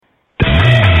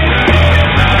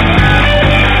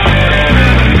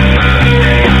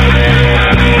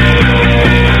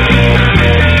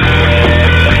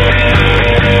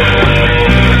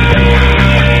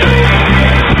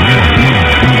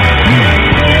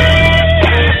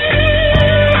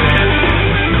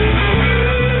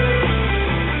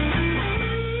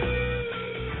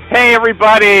Hey,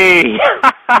 everybody.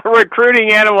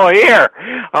 Recruiting Animal here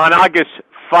on August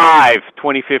 5,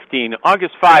 2015.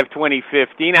 August 5,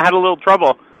 2015. I had a little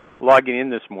trouble logging in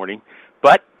this morning,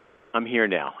 but I'm here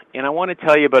now. And I want to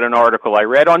tell you about an article I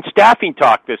read on Staffing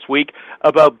Talk this week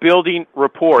about building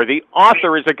rapport. The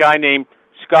author is a guy named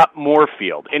Scott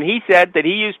Moorfield, and he said that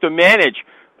he used to manage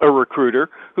a recruiter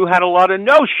who had a lot of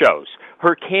no-shows.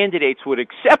 Her candidates would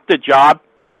accept the job,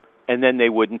 and then they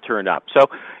wouldn't turn up. So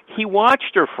he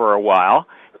watched her for a while,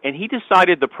 and he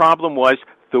decided the problem was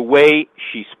the way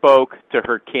she spoke to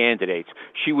her candidates.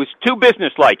 She was too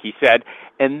businesslike, he said,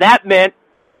 and that meant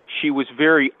she was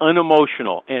very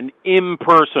unemotional and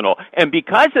impersonal. And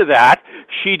because of that,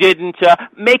 she didn't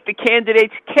make the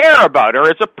candidates care about her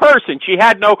as a person. She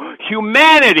had no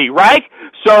humanity, right?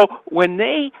 So when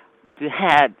they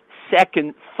had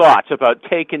second thoughts about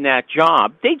taking that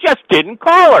job, they just didn't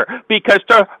call her because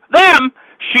to them,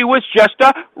 she was just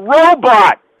a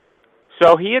robot.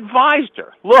 So he advised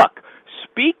her, look,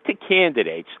 speak to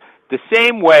candidates the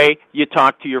same way you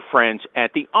talk to your friends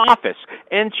at the office.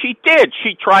 And she did.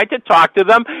 She tried to talk to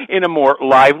them in a more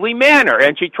lively manner,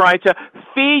 and she tried to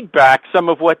feedback some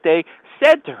of what they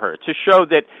said to her to show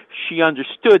that she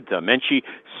understood them and she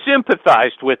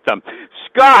sympathized with them.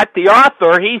 Scott, the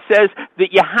author, he says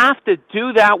that you have to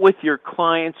do that with your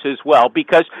clients as well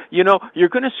because, you know, you're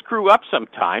going to screw up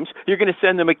sometimes. You're going to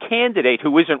send them a candidate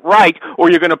who isn't right, or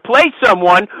you're going to place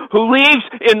someone who leaves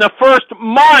in the first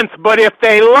month. But if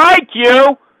they like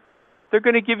you, they're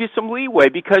going to give you some leeway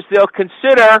because they'll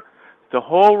consider the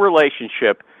whole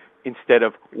relationship instead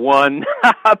of one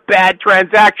bad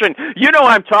transaction. You know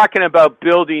I'm talking about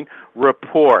building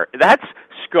rapport. That's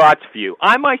Scott's view.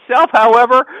 I myself,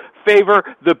 however, favor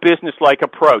the business-like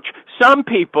approach. Some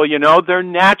people, you know, they're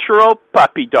natural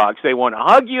puppy dogs. They want to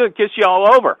hug you and kiss you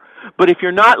all over. But if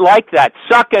you're not like that,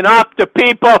 sucking up to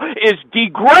people is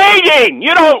degrading.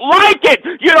 You don't like it.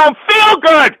 You don't feel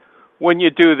good when you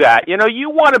do that. You know, you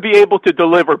want to be able to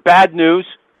deliver bad news.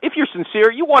 If you're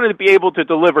sincere, you want to be able to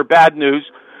deliver bad news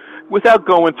without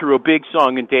going through a big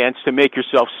song and dance to make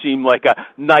yourself seem like a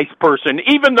nice person,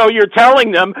 even though you're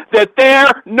telling them that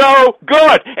they're no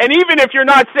good. And even if you're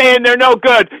not saying they're no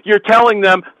good, you're telling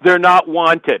them they're not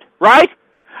wanted, right?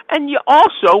 And you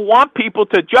also want people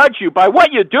to judge you by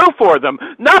what you do for them,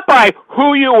 not by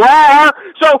who you are.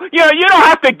 So, you know, you don't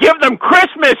have to give them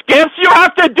Christmas gifts. You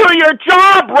have to do your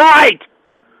job right.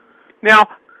 Now,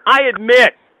 I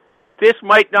admit, this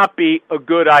might not be a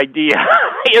good idea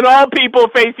in all people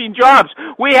facing jobs.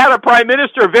 We had a prime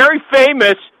minister, very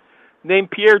famous, named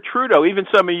Pierre Trudeau. Even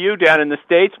some of you down in the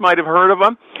States might have heard of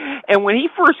him. And when he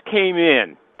first came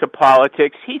in to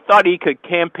politics, he thought he could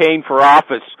campaign for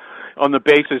office on the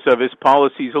basis of his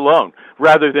policies alone,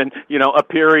 rather than, you know,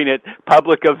 appearing at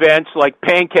public events like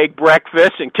pancake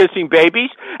breakfasts and kissing babies.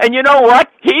 And you know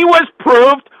what? He was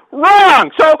proved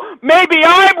wrong. So maybe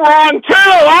I'm wrong too.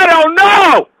 I don't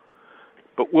know.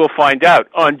 But we'll find out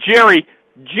on Jerry,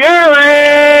 what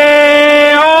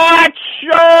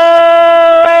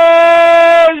show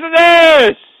is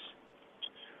this?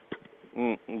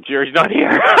 Jerry's not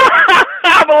here.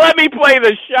 But let me play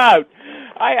the shout.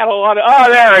 I had a lot of,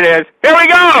 there it is. Here we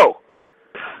go.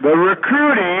 The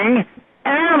Recruiting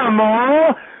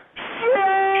Animal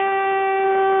Show.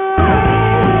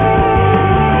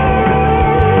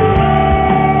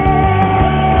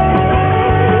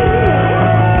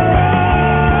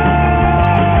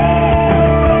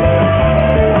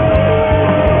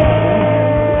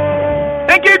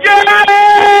 Thank you, Jerry!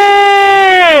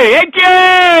 Thank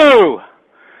you!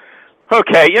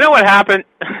 Okay, you know what happened?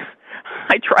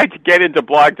 I tried to get into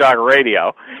Blog Talk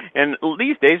Radio, and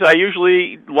these days I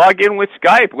usually log in with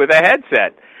Skype with a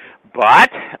headset.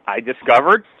 But I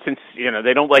discovered, since, you know,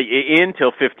 they don't let you in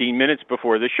till 15 minutes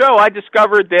before the show, I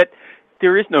discovered that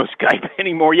there is no Skype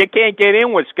anymore. You can't get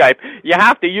in with Skype. You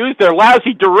have to use their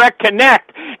lousy Direct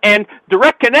Connect. And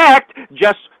Direct Connect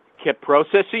just kept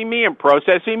processing me, and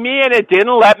it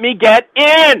didn't let me get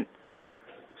in.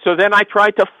 So then I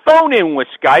tried to phone in with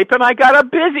Skype, and I got a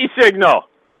busy signal.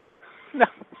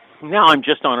 Now I'm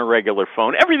just on a regular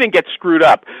phone. Everything gets screwed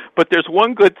up. But there's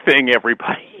one good thing,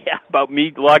 everybody, about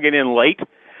me logging in late.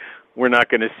 We're not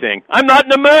going to sing. I'm not in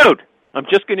the mood. I'm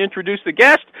just going to introduce the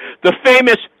guest, the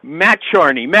famous Matt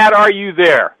Charney. Matt, are you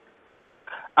there?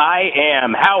 I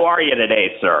am. How are you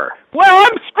today, sir? Well,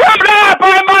 I'm screwed up.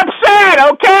 I'm upset,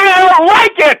 okay? I don't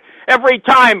like it. Every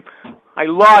time I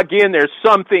log in, there's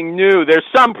something new. There's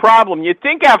some problem. You'd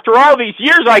think after all these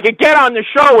years I could get on the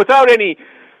show without any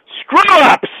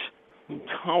screw-ups. It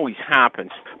always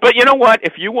happens. But you know what?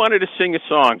 If you wanted to sing a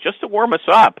song just to warm us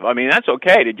up, I mean, that's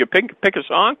okay. Did you pick a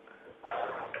song?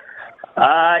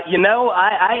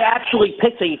 I actually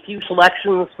picked a few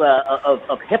selections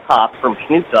of hip-hop from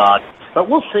Snoop Dogg, but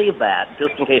we'll save that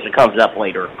just in case it comes up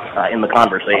later in the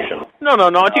conversation. No.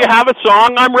 Do you have a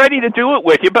song? I'm ready to do it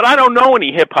with you, but I don't know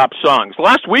any hip-hop songs.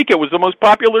 Last week it was the most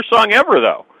popular song ever,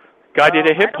 though. Guy did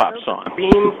a hip-hop song.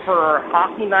 Theme for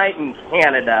Hockey Night in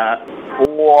Canada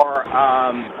or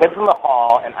Kids in the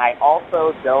Hall, and I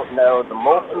also don't know the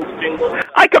Molson jingle.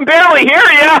 I can barely hear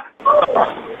you!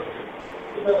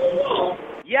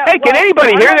 Yeah, hey, can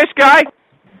anybody hear this guy?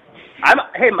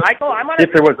 Hey, Michael, I'm on.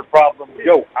 If there was a problem,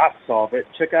 yo, I solved it.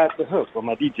 Check out the hook where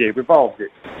my DJ revolved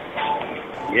it.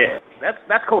 Yeah,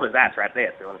 that's cool as that's right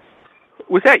there, Phil.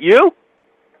 Was that you?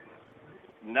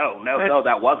 No,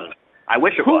 that wasn't. I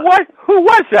wish it was. Who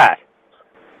was that?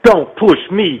 Don't push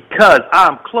me, 'cause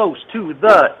I'm close to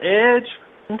the edge.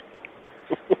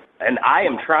 And I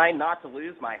am trying not to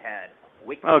lose my head.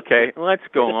 Okay, let's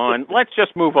go on. Let's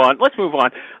just move on.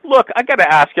 Look, I got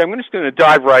to ask you. I'm just going to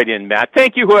dive right in, Matt.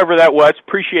 Thank you, whoever that was.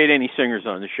 Appreciate any singers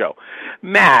on the show.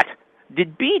 Matt,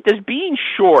 does being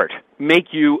short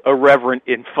make you irreverent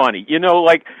and funny? You know,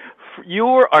 like you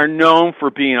are known for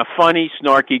being a funny,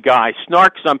 snarky guy.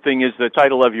 Snark Something is the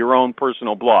title of your own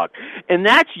personal blog. And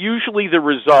that's usually the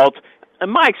result, in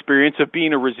my experience, of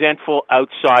being a resentful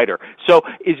outsider. So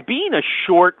is being a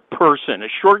short person, a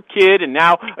short kid, and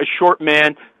now a short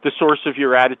man, the source of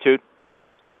your attitude?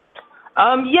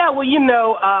 Yeah,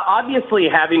 well, obviously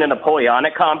having a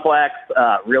Napoleonic complex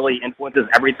really influences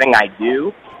everything I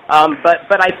do.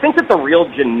 But I think that the real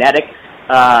genetics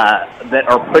that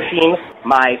are pushing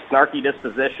my snarky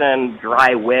disposition,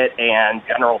 dry wit, and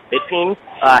general pitching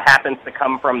happens to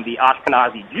come from the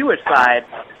Ashkenazi Jewish side,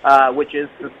 which is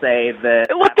to say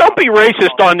that... Look, don't be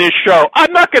racist on this show.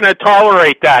 I'm not going to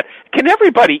tolerate that. Can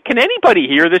anybody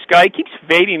hear this guy? He keeps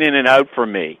fading in and out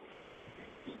from me.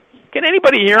 Can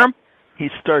anybody hear him? He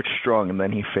starts strong and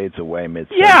then he fades away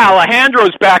mid-sentence. Yeah,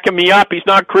 Alejandro's backing me up. He's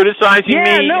not criticizing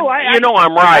me. No,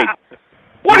 I'm right.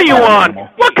 What are you on?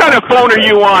 What kind of phone are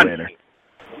you on?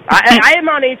 I am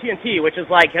on AT&T, which is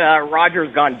like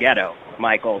Rogers gone ghetto,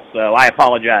 Michael. So I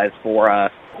apologize for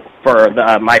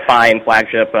my fine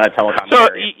flagship telecom.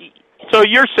 So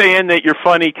you're saying that you're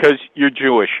funny because you're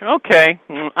Jewish? Okay,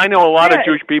 I know a lot of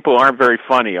Jewish people aren't very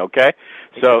funny. Okay,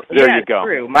 so there you go. It's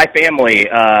true. My family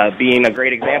being a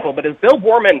great example, but as Bill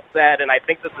Borman said, and I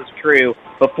think this is true,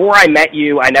 before I met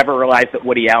you, I never realized that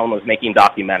Woody Allen was making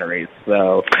documentaries.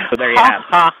 So there you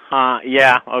have it.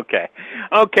 Yeah. Okay.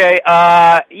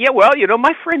 Well,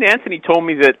 my friend Anthony told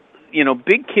me that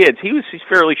big kids. He's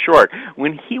fairly short.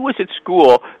 When he was at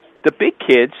school, the big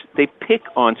kids they pick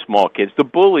on small kids. The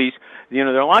bullies. They're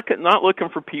not looking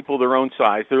for people their own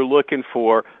size. They're looking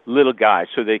for little guys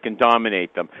so they can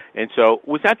dominate them. And so,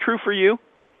 was that true for you?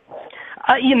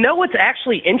 What's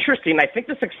actually interesting? I think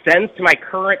this extends to my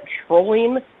current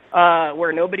trolling,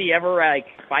 where nobody ever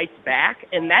fights back.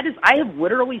 And that is, I have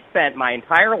literally spent my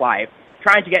entire life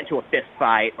trying to get into a fist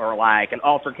fight or an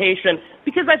altercation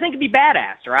because I think it'd be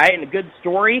badass, right? And a good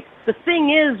story. The thing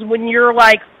is, when you're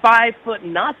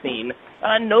 5'0",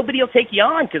 nobody will take you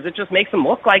on because it just makes them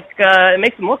look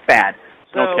bad.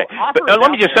 So okay, but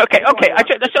let me just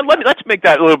let's make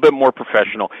that a little bit more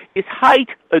professional. Is height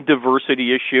a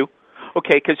diversity issue?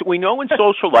 Okay, because we know in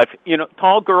social life,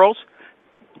 tall girls,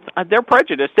 they're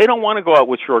prejudiced. They don't want to go out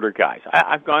with shorter guys.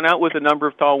 I've gone out with a number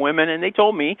of tall women, and they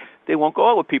told me they won't go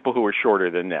out with people who are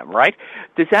shorter than them, right?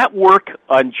 Does that work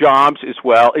on jobs as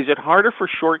well? Is it harder for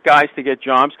short guys to get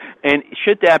jobs? And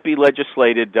should that be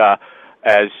legislated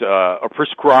or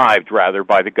prescribed, rather,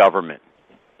 by the government?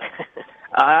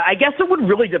 I guess it would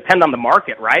really depend on the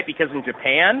market, right? Because in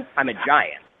Japan, I'm a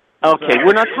giant. Okay,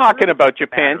 we're not talking about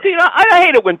Japan. See, I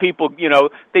hate it when people,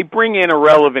 they bring in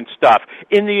irrelevant stuff.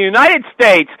 In the United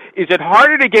States, is it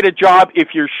harder to get a job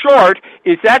if you're short?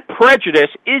 Is that prejudice?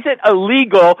 Is it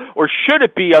illegal, or should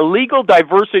it be a legal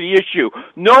diversity issue?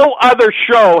 No other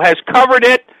show has covered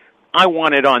it. I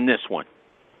want it on this one.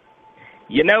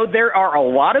 There are a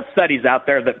lot of studies out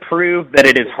there that prove that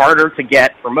it is harder to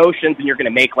get promotions and you're going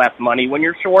to make less money when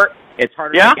you're short. It's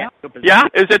harder to get. Yeah,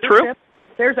 is it true?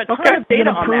 There's a ton of data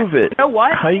on that. It? You know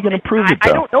what? How are you going to prove it, though?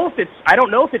 I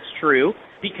don't know if it's true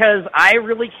because I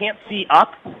really can't see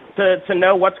up to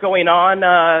know what's going on.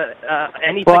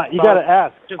 Anything. Well, you got to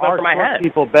ask: are short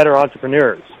people better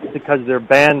entrepreneurs because they're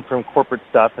banned from corporate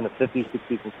stuff in the 50s,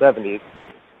 60s, and 70s?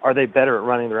 Are they better at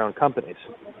running their own companies?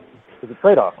 It's a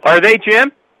trade-off. Are they,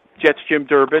 Jim? Jets Jim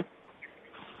Durbin?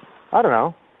 I don't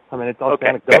know. I mean, it's all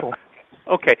anecdotal.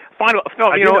 Okay. Final.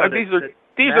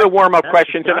 these are the warm-up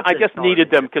questions, and I just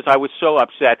needed them because I was so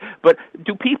upset. But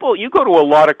do people? You go to a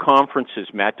lot of conferences,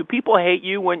 Matt. Do people hate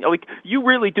you when you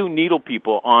really do needle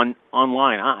people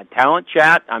online? Talent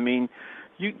chat. I mean,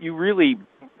 you really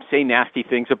say nasty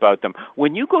things about them.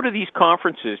 When you go to these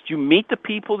conferences, do you meet the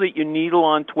people that you needle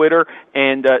on Twitter,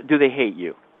 and do they hate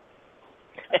you?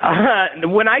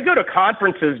 When I go to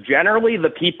conferences, generally the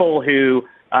people who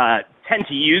tend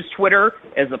to use Twitter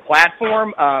as a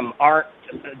platform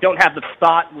don't have the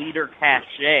thought leader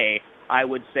cachet, I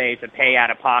would say, to pay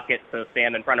out of pocket to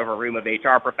stand in front of a room of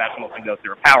HR professionals and go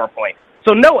through a PowerPoint.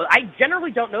 So no, I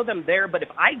generally don't know them there, but if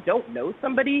I don't know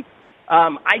somebody,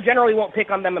 I generally won't pick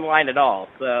on them in line at all.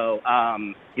 So,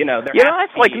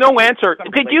 that's like no answer.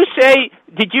 Did you say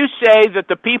that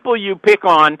the people you pick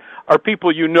on are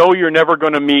people you know you're never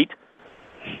going to meet?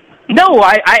 No,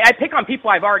 I pick on people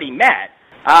I've already met.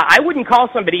 I wouldn't call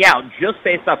somebody out just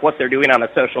based off what they're doing on a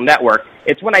social network.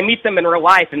 It's when I meet them in real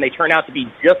life and they turn out to be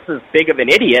just as big of an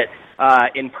idiot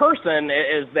in person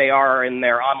as they are in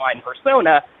their online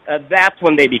persona, that's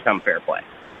when they become fair play.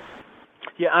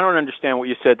 Yeah, I don't understand what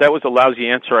you said. That was a lousy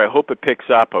answer. I hope it picks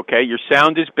up, okay? Your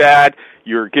sound is bad.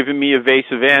 You're giving me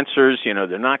evasive answers.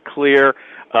 They're not clear.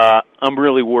 I'm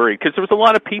really worried because there was a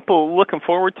lot of people looking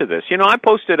forward to this. I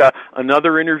posted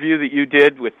another interview that you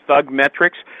did with Thug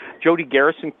Metrics. Jody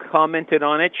Garrison commented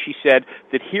on it. She said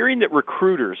that hearing that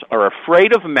recruiters are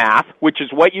afraid of math, which is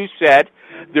what you said,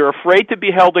 they're afraid to be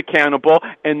held accountable,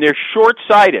 and they're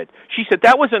short-sighted. She said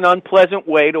that was an unpleasant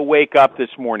way to wake up this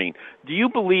morning. Do you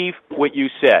believe what you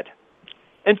said?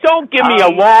 And don't give me a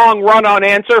long run-on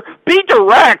answer. Be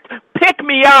direct. Pick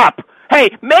me up. Hey,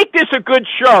 make this a good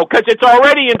show because it's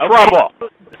already in trouble.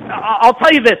 I'll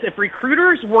tell you this. If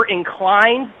recruiters were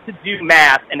inclined to do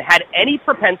math and had any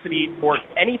propensity towards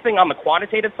anything on the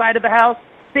quantitative side of the house,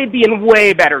 they'd be in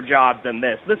way better jobs than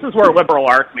this. This is where liberal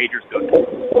arts majors go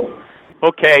to.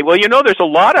 Okay, well, there's a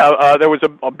lot of, there was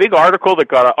a big article that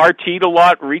got RT'd a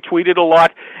lot, retweeted a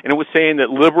lot, and it was saying that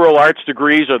liberal arts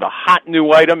degrees are the hot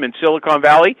new item in Silicon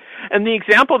Valley. And the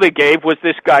example they gave was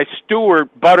this guy,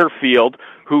 Stuart Butterfield,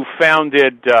 who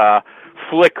founded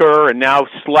Flickr and now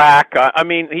Slack.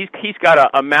 He's got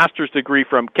a master's degree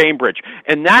from Cambridge.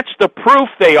 And that's the proof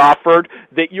they offered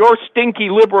that your stinky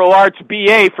liberal arts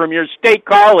BA from your state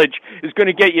college is going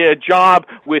to get you a job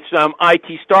with some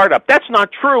IT startup. That's not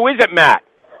true, is it, Matt?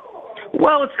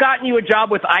 Well, it's gotten you a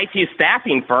job with IT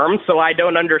staffing firms, so I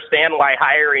don't understand why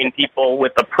hiring people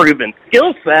with a proven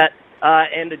skill set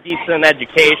and a decent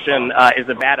education is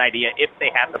a bad idea if they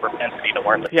have the propensity to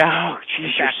learn. Yeah, geez,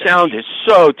 your sound is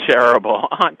so terrible.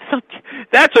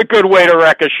 That's a good way to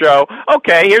wreck a show.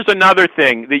 Okay, here's another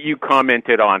thing that you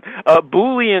commented on.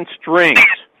 Boolean strings,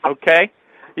 okay?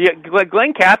 Yeah,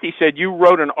 Glenn Cathy said you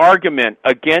wrote an argument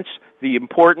against the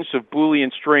importance of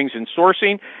Boolean strings in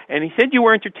sourcing, and he said you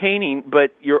were entertaining,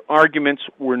 but your arguments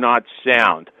were not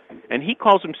sound. And he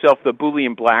calls himself the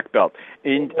Boolean black belt.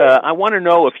 And I want to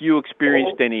know if you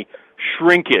experienced any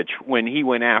shrinkage when he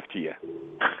went after you.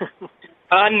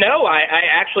 No, I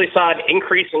actually saw an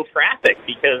increase in traffic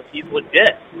because he's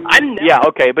legit. Yeah,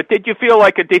 okay, but did you feel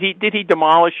like did he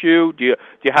demolish you? Do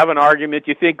you have an argument?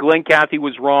 Do you think Glenn Cathy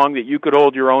was wrong that you could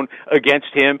hold your own against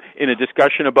him in a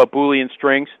discussion about Boolean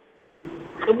strings?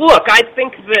 Look, I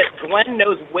think that Glenn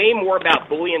knows way more about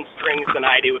Boolean strings than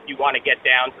I do if you want to get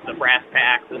down to the brass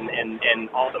tacks and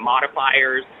all the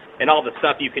modifiers and all the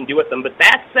stuff you can do with them. But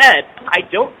that said, I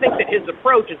don't think that his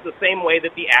approach is the same way that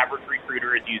the average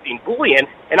recruiter is using Boolean,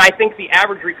 and I think the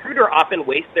average recruiter often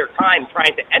wastes their time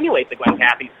trying to emulate the Glenn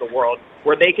Cathys of the world,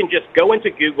 where they can just go into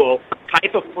Google,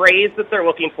 type a phrase that they're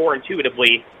looking for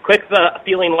intuitively, click the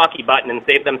feeling lucky button, and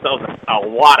save themselves a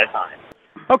lot of time.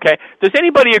 Okay. Does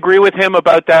anybody agree with him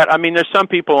about that? I mean, there's some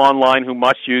people online who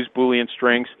must use Boolean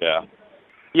strings. Yeah.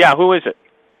 Yeah, who is it?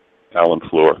 Alan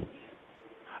Fleur.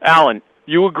 Alan,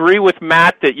 you agree with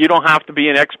Matt that you don't have to be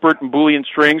an expert in Boolean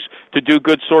strings to do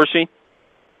good sourcing?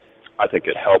 I think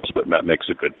it helps, but Matt makes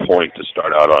a good point to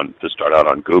start out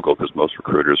on Google because most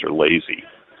recruiters are lazy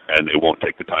and they won't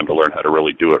take the time to learn how to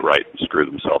really do it right and screw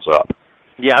themselves up.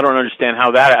 Yeah, I don't understand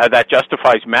how that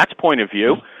justifies Matt's point of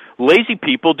view. Lazy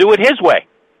people do it his way.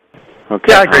 Okay.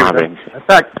 Yeah, I agree with him. In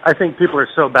fact, I think people are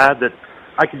so bad that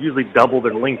I could usually double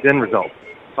their LinkedIn results.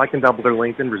 If I can double their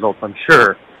LinkedIn results, I'm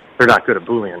sure they're not good at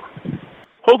Boolean.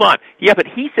 Hold on. Yeah, but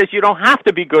he says you don't have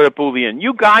to be good at Boolean.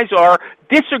 You guys are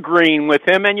disagreeing with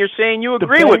him, and you're saying you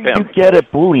agree with him. The better you get at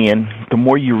Boolean, the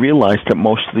more you realize that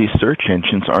most of these search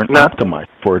engines aren't optimized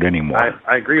for it anymore.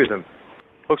 I agree with him.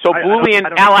 So Boolean,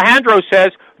 Alejandro says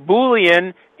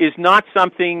Boolean is not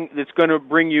something that's going to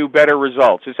bring you better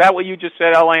results. Is that what you just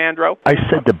said, Alejandro? I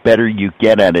said the better you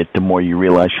get at it, the more you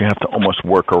realize you have to almost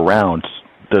work around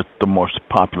the most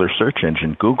popular search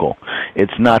engine, Google.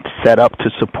 It's not set up to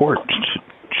support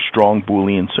strong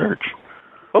Boolean search.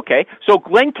 Okay, so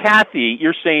Glenn Cathy,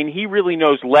 you're saying he really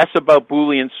knows less about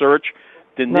Boolean search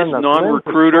than this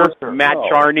non-recruiter, Matt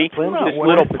Charney, this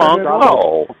little punk?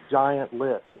 No. Giant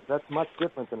list. That's much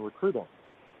different than recruiting.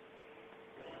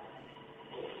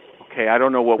 Okay, I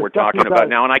don't know what we're talking about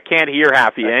now, and I can't hear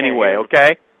half of you anyway,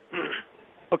 okay?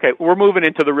 Okay, we're moving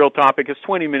into the real topic. It's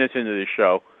 20 minutes into the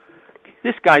show.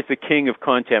 This guy's the king of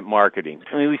content marketing.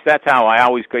 At least that's how I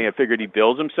always figured he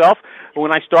bills himself. But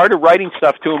when I started writing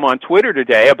stuff to him on Twitter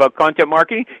today about content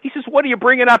marketing, he says, what are you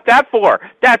bringing up that for?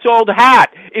 That's old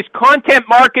hat. Is content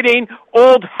marketing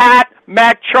old hat,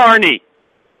 Matt Charney?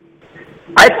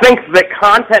 I think that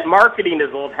content marketing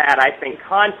is old hat. I think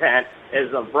content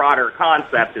is a broader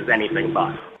concept as anything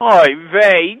but. Oy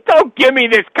vey, don't give me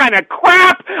this kind of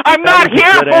crap. I'm not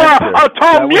here for a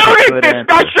Talmudic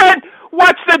discussion.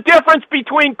 What's the difference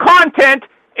between content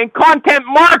and content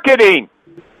marketing?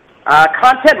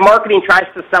 Content marketing tries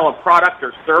to sell a product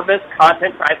or service.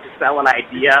 Content tries to sell an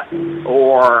idea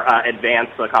or advance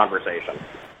the conversation.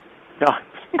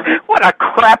 What a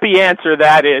crappy answer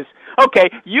that is. Okay,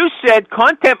 you said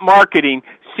content marketing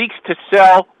seeks to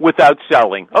sell without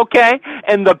selling, okay?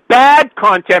 And the bad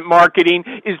content marketing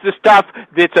is the stuff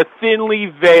that's a thinly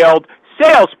veiled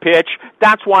sales pitch.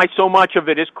 That's why so much of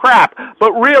it is crap.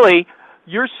 But really,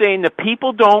 you're saying that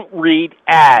people don't read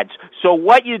ads. So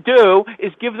what you do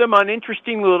is give them an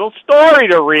interesting little story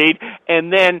to read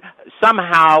and then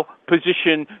somehow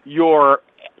position your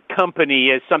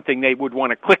company as something they would want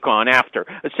to click on after.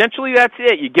 Essentially, that's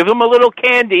it. You give them a little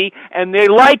candy and they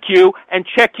like you and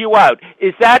check you out.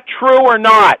 Is that true or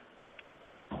not?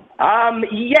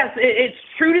 Yes, it's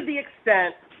true to the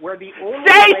extent where the only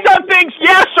Say something's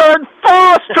yes or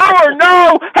false, true or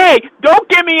no. Hey, don't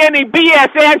give me any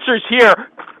BS answers here.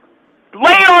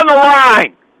 Lay it on the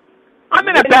line. I'm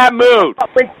in a bad mood.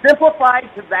 When simplified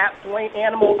to that point,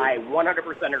 Animal, I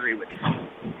 100% agree with you.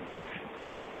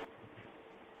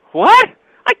 What?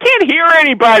 I can't hear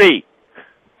anybody.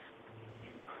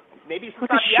 Maybe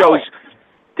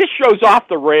this show's off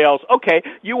the rails. Okay,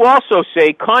 you also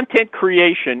say content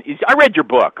creation is... I read your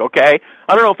book, okay?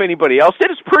 I don't know if anybody else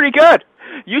did. It's pretty good.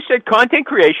 You said content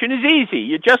creation is easy.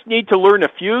 You just need to learn a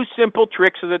few simple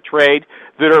tricks of the trade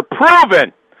that are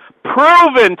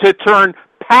proven to turn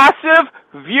passive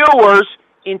viewers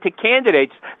into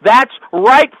candidates. That's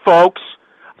right, folks.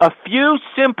 A few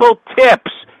simple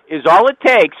tips is all it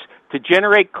takes to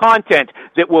generate content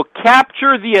that will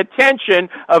capture the attention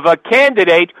of a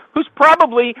candidate who's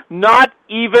probably not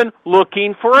even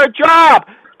looking for a job.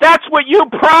 That's what you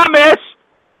promise.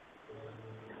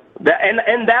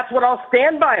 And that's what I'll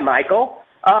stand by, Michael.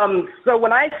 So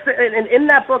when in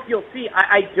that book, you'll see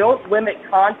I don't limit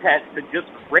content to just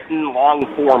written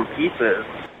long-form pieces.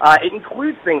 It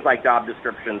includes things like job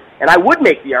descriptions. And I would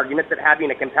make the argument that having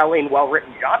a compelling,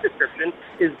 well-written job description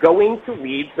is going to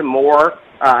lead to more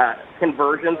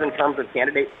conversions in terms of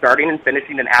candidates starting and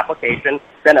finishing an application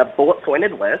than a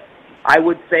bullet-pointed list. I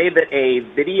would say that a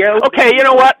video... Okay, you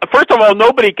know what? First of all,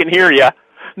 nobody can hear you.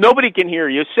 Nobody can hear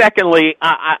you. Secondly,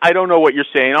 I don't know what you're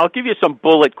saying. I'll give you some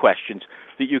bullet questions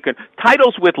that you can...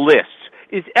 Titles with lists.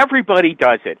 Is everybody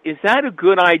does it. Is that a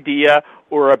good idea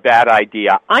or a bad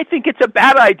idea? I think it's a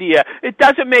bad idea. It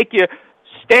doesn't make you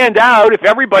stand out if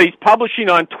everybody's publishing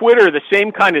on Twitter the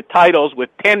same kind of titles with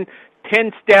 10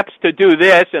 steps to do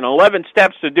this and 11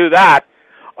 steps to do that.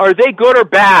 Are they good or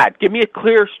bad? Give me a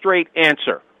clear, straight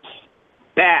answer.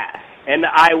 Bad. And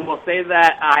I will say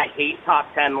that I hate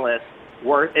top 10 lists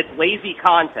where it's lazy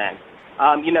content.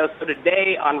 So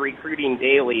today on Recruiting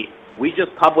Daily, we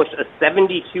just published a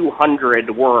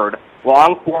 7,200-word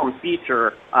long-form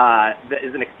feature that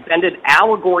is an extended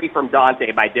allegory from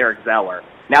Dante by Derek Zeller.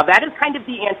 Now, that is kind of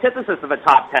the antithesis of a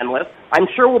top 10 list. I'm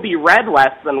sure will be read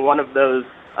less than one of those,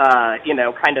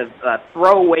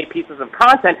 throwaway pieces of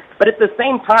content. But at the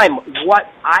same time, what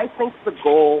I think the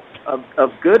goal of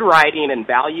good writing and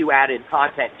value-added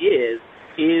content is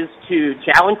to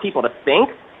challenge people to think,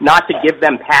 not to give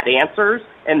them pat answers,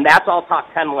 and that's all top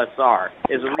 10 lists are.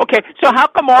 Okay, so how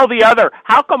come all the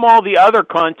other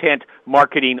content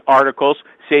marketing articles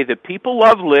say that people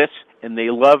love lists and they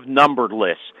love numbered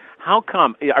lists? How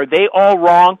come? Are they all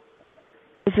wrong?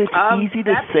 Is it easy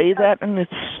to say that, and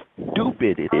it's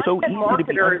stupid? It's so easy to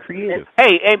be uncreative.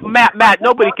 Hey, Matt,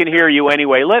 nobody can hear you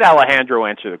anyway. Let Alejandro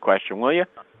answer the question, will you?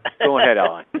 Go ahead,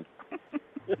 Alejandro.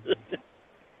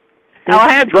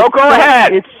 Alejandro, go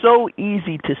ahead. It's so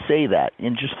easy to say that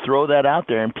and just throw that out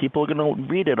there, and people are going to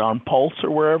read it on Pulse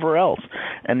or wherever else.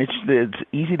 And it's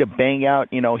easy to bang out,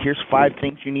 here's 5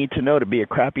 things you need to know to be a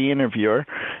crappy interviewer,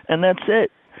 and that's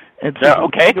it.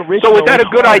 Okay. So is that a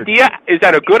good idea? Is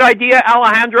that a good idea,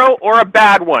 Alejandro, or a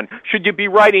bad one? Should you be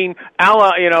writing,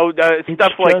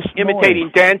 stuff like imitating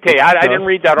noise. Dante? I didn't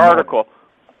read that article.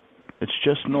 It's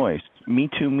just noise. Me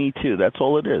too. That's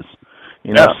all it is.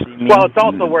 Well, it's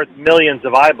also worth millions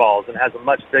of eyeballs and has a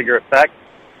much bigger effect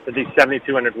than the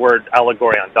 7,200-word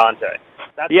allegory on Dante.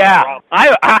 That's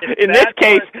in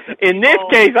this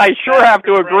case, I sure have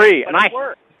to agree. And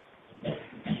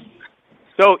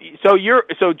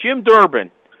So Jim Durbin,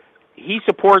 he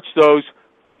supports those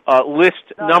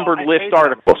numbered list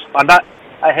articles.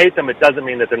 I hate them. It doesn't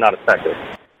mean that they're not effective.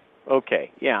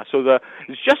 Okay, yeah. So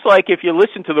it's just like if you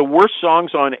listen to the worst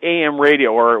songs on AM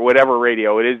radio or whatever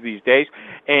radio it is these days,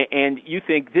 and you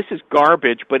think this is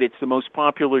garbage, but it's the most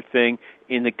popular thing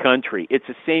in the country. It's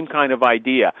the same kind of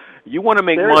idea. You want to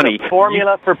make money. There's a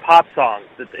formula for pop songs.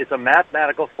 It's a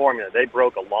mathematical formula. They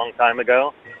broke a long time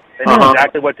ago. They know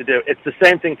exactly what to do. It's the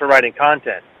same thing for writing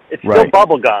content. It's still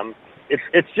bubblegum.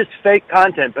 It's just fake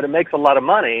content, but it makes a lot of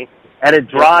money, and it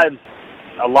drives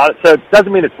a lot. So it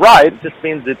doesn't mean it's right. It just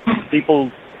means that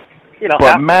people,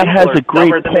 But Matt has a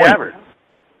great point.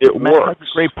 Matt has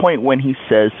a great point when he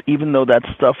says, even though that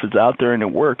stuff is out there and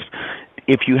it works,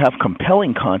 if you have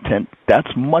compelling content, that's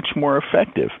much more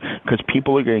effective because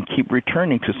people are going to keep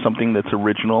returning to something that's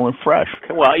original and fresh.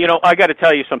 Well, I got to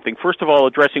tell you something. First of all,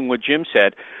 addressing what Jim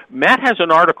said, Matt has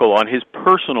an article on his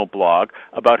personal blog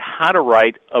about how to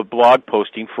write a blog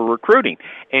posting for recruiting,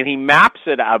 and he maps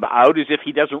it out as if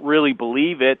he doesn't really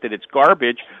believe it, that it's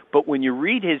garbage. But when you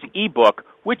read his ebook,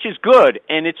 which is good,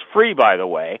 and it's free, by the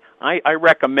way, I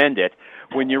recommend it.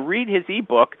 When you read his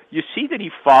ebook, you see that he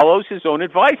follows his own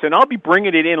advice, and I'll be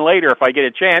bringing it in later if I get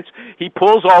a chance. He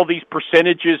pulls all these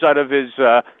percentages out of his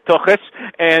tuchus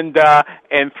and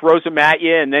throws them at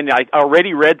you, and then I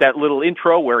already read that little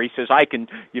intro where he says, I can,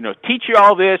 teach you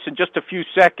all this in just a few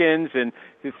seconds, and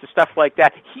stuff like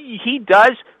that. He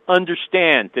does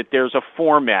understand that there's a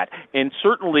format, and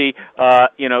certainly,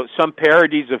 some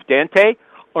parodies of Dante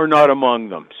are not among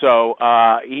them. So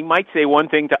he might say one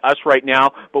thing to us right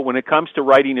now, but when it comes to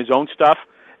writing his own stuff,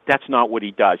 that's not what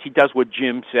he does. He does what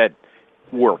Jim said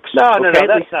works. No,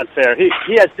 that's not fair.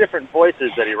 He has different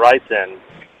voices that he writes in,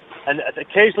 and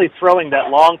occasionally throwing that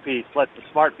long piece lets the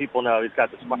smart people know he's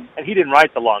got the smart. And he didn't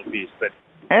write the long piece, but.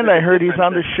 And I heard he's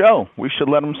on the show. We should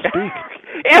let him speak.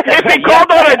 If he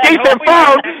called on a decent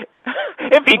phone,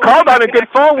 if he called on a good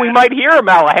phone, we might hear him,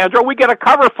 Alejandro. We get a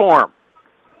cover for him.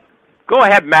 Go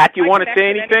ahead, Matt. Do you want to say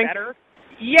anything?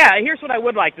 Yeah, here's what I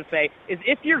would like to say, is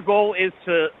if your goal is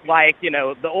to,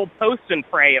 the old post and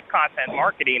pray of content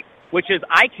marketing, which is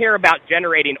I care about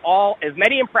generating as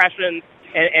many impressions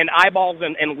and eyeballs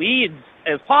and leads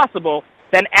as possible,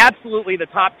 then absolutely the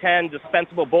top 10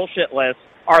 dispensable bullshit lists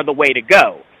are the way to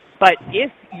go. But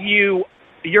if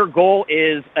your goal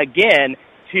is, again,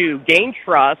 to gain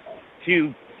trust,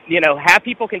 to have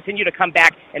people continue to come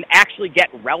back and actually get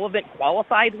relevant,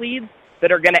 qualified leads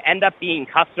that are going to end up being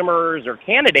customers or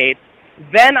candidates,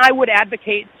 then I would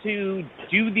advocate to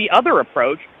do the other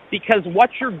approach, because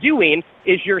what you're doing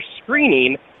is you're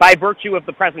screening by virtue of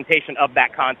the presentation of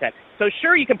that content. So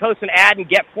sure, you can post an ad and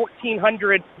get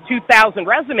 1,400, 2,000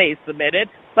 resumes submitted,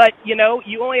 but, you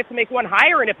only have to make one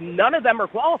hire, and if none of them are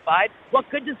qualified, what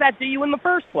good does that do you in the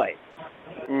first place?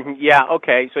 Mm-hmm. Yeah,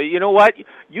 okay. So you know what?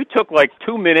 You took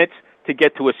 2 minutes to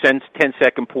get to a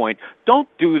 10-second point. Don't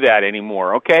do that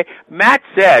anymore, okay? Matt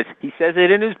he says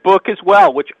it in his book as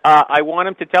well, which I want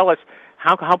him to tell us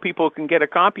how people can get a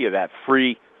copy of that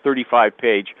free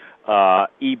 35-page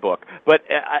ebook. But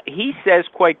he says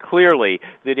quite clearly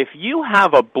that if you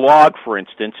have a blog, for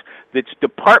instance, that's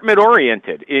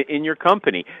department-oriented in your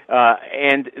company,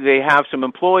 and they have some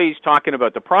employees talking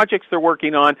about the projects they're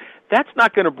working on, that's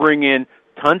not going to bring in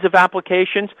tons of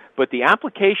applications, but the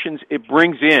applications it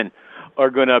brings in are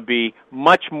going to be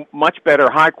much, much better,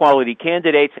 high-quality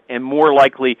candidates and more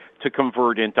likely to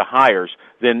convert into hires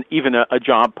than even a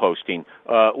job posting,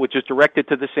 which is directed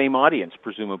to the same audience,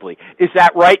 presumably. Is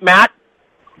that right, Matt?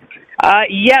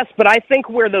 Yes, but I think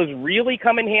where those really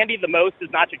come in handy the most is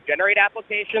not to generate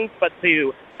applications, but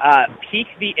to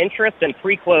pique the interest and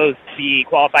pre-close the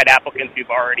qualified applicants who've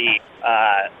already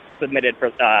submitted for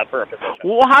a position.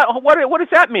 Well, what does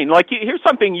that mean? Here's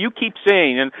something you keep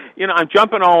saying, and I'm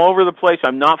jumping all over the place.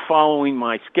 I'm not following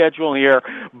my schedule here,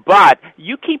 but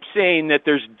you keep saying that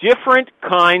there's different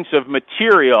kinds of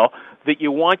material that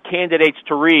you want candidates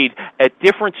to read at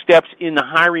different steps in the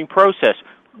hiring process.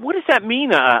 what does that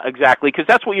mean exactly? Because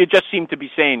that's what you just seem to be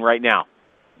saying right now.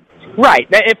 Right.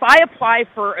 Now, if I apply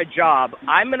for a job,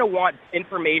 I'm going to want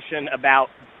information about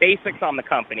basics on the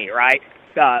company, right?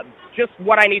 Just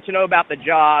what I need to know about the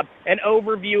job, an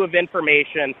overview of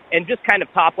information, and just kind of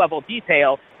top-level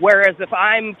detail. Whereas if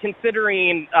I'm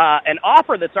considering an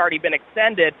offer that's already been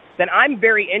extended, then I'm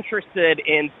very interested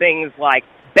in things like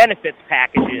benefits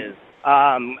packages,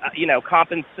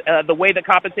 the way the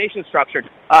compensation is structured,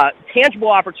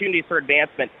 tangible opportunities for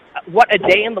advancement, what a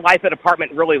day in the life at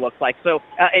apartment really looks like. So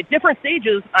at different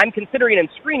stages, I'm considering and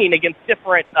screening against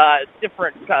different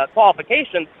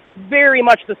qualifications, very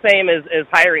much the same as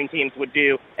hiring teams would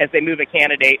do as they move a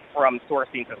candidate from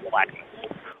sourcing to selection.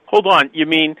 Hold on. You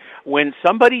mean when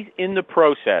somebody's in the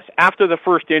process, after the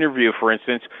first interview, for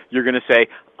instance, you're going to say,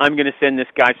 I'm going to send this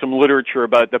guy some literature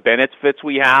about the benefits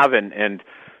we have and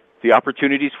the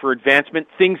opportunities for advancement,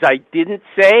 things I didn't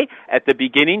say at the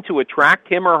beginning to attract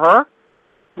him or her?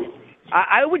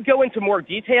 I would go into more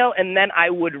detail, and then I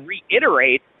would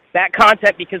reiterate that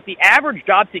content, because the average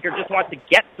job seeker just wants to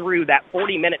get through that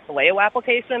 40-minute Taleo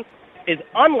application, is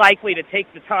unlikely to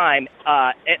take the time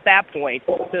at that point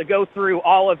to go through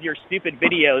all of your stupid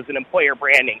videos and employer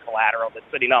branding collateral that's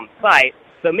sitting on the site.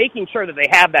 So making sure that they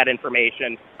have that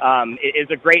information is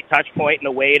a great touch point and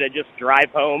a way to just drive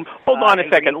home. Hold on a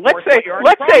second.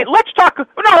 Let's talk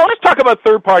about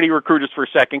third-party recruiters for a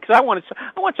second, because I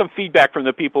want some feedback from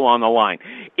the people on the line.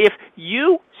 If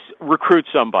you recruit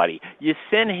somebody, you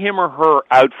send him or her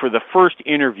out for the first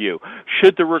interview.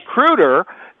 Should the recruiter,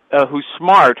 who's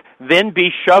smart, then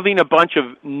be shoving a bunch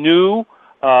of new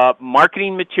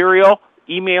marketing material,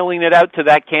 emailing it out to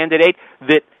that candidate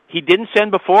that he didn't send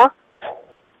before?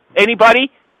 Anybody?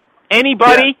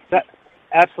 Yeah,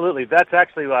 absolutely. That's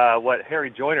actually what Harry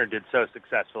Joyner did so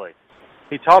successfully.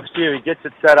 He talks to you, he gets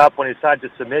it set up. When he decides to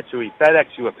submit you, he FedEx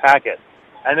you a packet.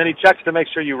 And then he checks to make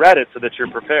sure you read it so that you're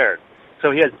prepared.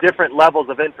 So he has different levels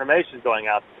of information going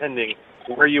out depending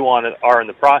where you are in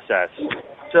the process,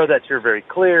 so that you're very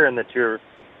clear and that you're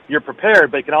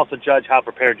prepared, but you can also judge how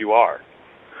prepared you are.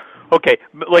 Okay,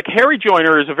 like Harry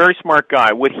Joyner is a very smart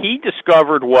guy. What he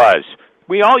discovered was,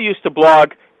 we all used to blog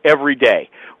every day.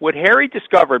 What Harry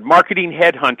discovered,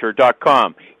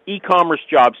 marketingheadhunter.com,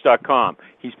 ecommercejobs.com,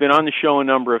 he's been on the show a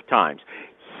number of times.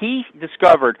 He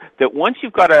discovered that once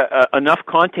you've got enough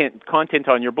content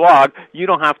on your blog, you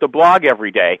don't have to blog every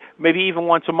day, maybe even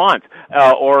once a month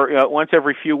or once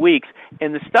every few weeks.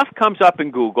 And the stuff comes up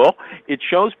in Google. It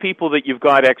shows people that you've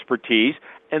got expertise,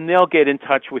 and they'll get in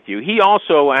touch with you. He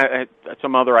also had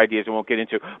some other ideas I won't get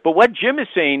into. But what Jim is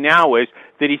saying now is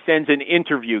that he sends an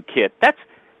interview kit. That's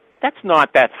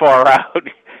not that far out.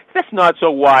 That's not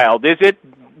so wild, is it?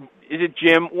 Is it,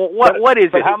 Jim? What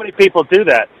is it? How many people do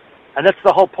that? And that's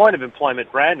the whole point of employment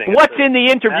branding. What's in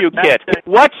the interview kit?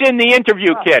 What's in the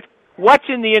interview kit? What's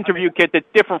in the interview kit that's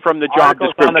different from the job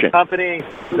description? On the company,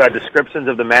 descriptions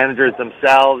of the managers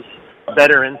themselves,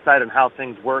 better insight on how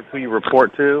things work, who you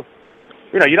report to.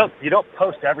 You don't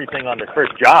post everything on the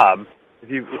first job.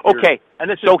 Okay.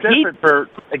 And it's different for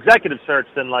executive search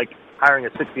than like hiring a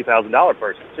 $60,000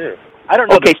 person too. I don't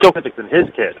know the specifics in his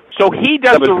kit. So he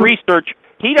does the research.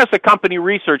 He does the company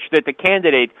research that the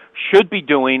candidate should be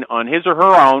doing on his or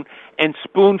her own, and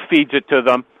spoon feeds it to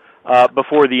them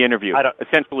before the interview.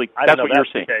 Essentially, that's what you're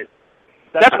saying.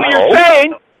 That's what you're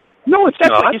saying. No, it's not.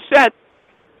 That's what you said.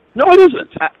 No, it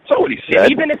isn't. That's not what he said.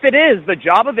 And even if it is, the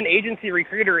job of an agency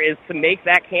recruiter is to make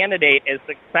that candidate as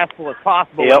successful as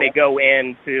possible when they go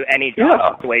into any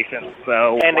job situation.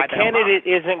 So, and the candidate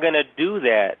isn't going to do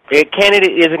that. A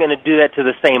candidate isn't going to do that to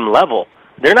the same level.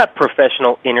 They're not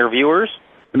professional interviewers.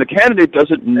 And the candidate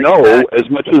doesn't know as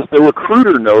much as the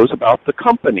recruiter knows about the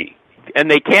company.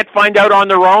 And they can't find out on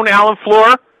their own, Alan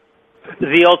Fleur?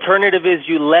 The alternative is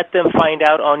you let them find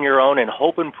out on your own and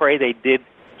hope and pray they did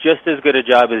just as good a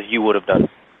job as you would have done.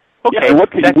 Okay, and what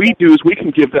we do is we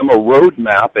can give them a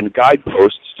roadmap and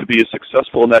guideposts to be as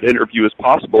successful in that interview as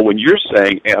possible. When you're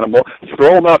saying, Animal,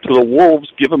 throw them out to the wolves,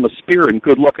 give them a spear, and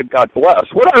good luck and God bless.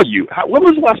 What are you? When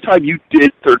was the last time you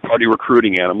did third-party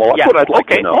recruiting, Animal? That's what I'd like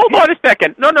to know. Hold on a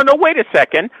second. No, wait a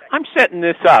second. I'm setting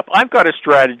this up. I've got a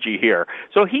strategy here.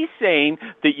 So he's saying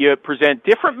that you present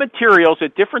different materials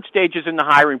at different stages in the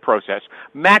hiring process.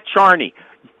 Matt Charney,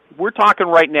 we're talking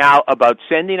right now about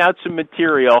sending out some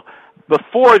material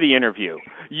before the interview.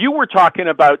 You were talking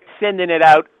about sending it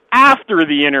out after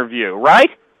the interview, right?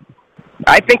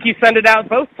 I think you send it out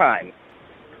both times.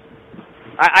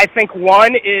 I think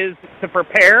one is to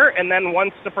prepare, and then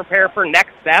one's to prepare for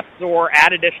next steps or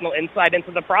add additional insight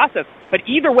into the process. But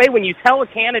either way, when you tell a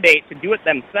candidate to do it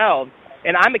themselves,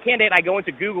 and I'm a candidate, I go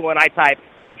into Google and I type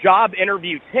job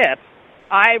interview tips,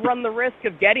 I run the risk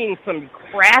of getting some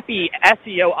crappy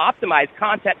SEO-optimized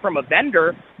content from a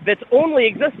vendor that's only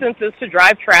existence is to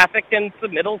drive traffic and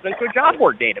submittals into a job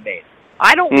board database.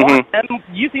 I don't want them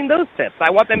using those tips.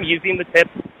 I want them using the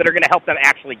tips that are going to help them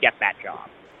actually get that job.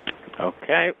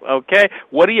 Okay.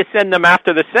 What do you send them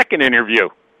after the second interview?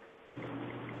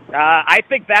 I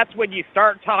think that's when you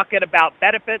start talking about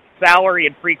benefits, salary,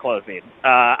 and pre-closing.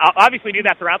 I'll obviously do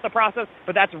that throughout the process,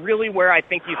 but that's really where I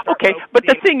think you start. Okay, but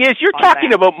the thing is, you're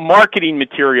talking about marketing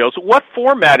materials. What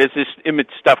format is this image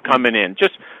stuff coming in?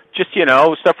 Just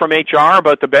stuff from HR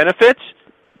about the benefits?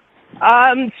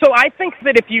 So I think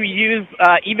that if you use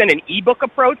even an ebook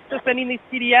approach to sending these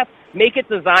PDFs, make it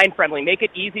design-friendly, make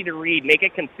it easy to read, make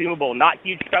it consumable, not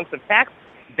huge chunks of text,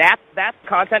 that's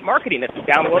content marketing. It's a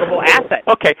downloadable asset.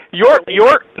 Okay,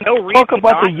 talk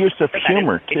about the use of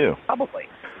humor, too. Publicly.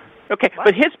 Okay,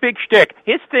 but his big shtick,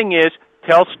 his thing is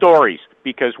tell stories,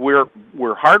 because we're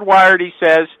hardwired, he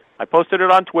says. I posted it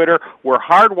on Twitter. We're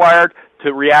hardwired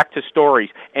to react to stories.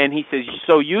 And he says,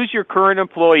 so use your current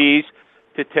employees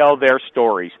to tell their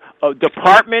stories,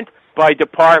 department by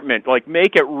department. Like,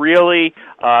 make it really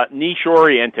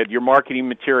niche-oriented, your marketing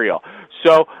material.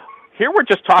 So here we're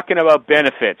just talking about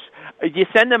benefits. Do you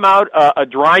send them out a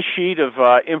dry sheet of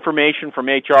information from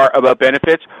HR about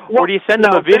benefits, or do you send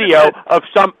them a video of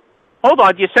some... Hold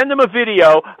on, do you send them a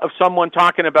video of someone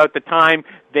talking about the time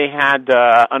they had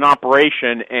an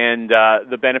operation and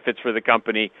the benefits for the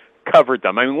company covered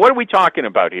them? I mean, what are we talking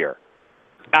about here?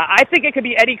 I think it could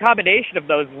be any combination of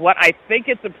those. What I think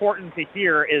it's important to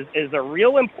hear is a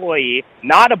real employee,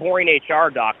 not a boring HR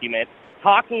document,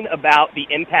 talking about the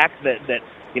impact that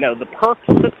the perks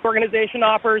this organization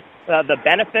offers, the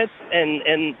benefits,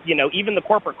 and even the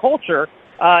corporate culture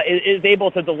is able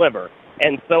to deliver.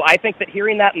 And so I think that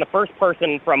hearing that in the first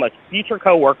person from a future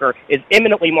coworker is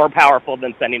eminently more powerful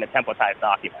than sending a templatized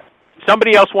document.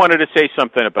 Somebody else wanted to say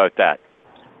something about that.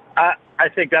 I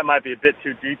think that might be a bit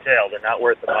too detailed and not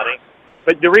worth the money.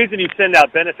 But the reason you send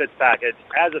out benefits package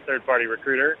as a third-party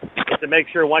recruiter is to make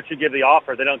sure once you give the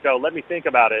offer, they don't go, let me think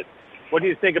about it. What do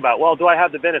you think about? Well, do I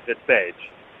have the benefits page?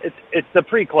 It's the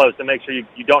pre-close to make sure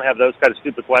you don't have those kind of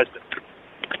stupid questions.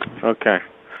 Okay.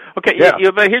 Yeah.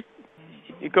 But here,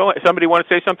 you go. Somebody want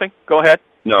to say something? Go ahead.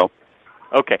 No.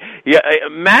 Okay. Yeah.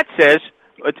 Matt says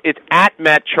it's at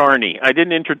Matt Charney. I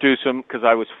didn't introduce him because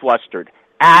I was flustered.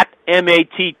 At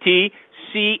MattCharney.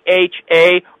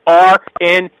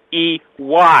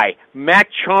 Matt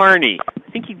Charney.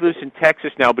 I think he lives in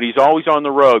Texas now, but he's always on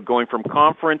the road, going from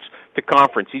conference to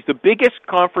conference. He's the biggest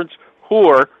conference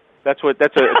whore. That's a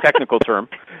technical term.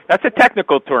 That's a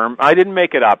technical term. I didn't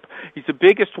make it up. He's the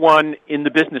biggest one in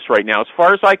the business right now, as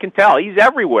far as I can tell. He's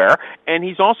everywhere, and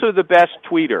he's also the best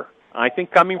tweeter. I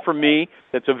think coming from me,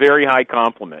 that's a very high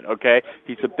compliment, okay?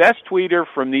 He's the best tweeter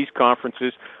from these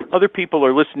conferences. Other people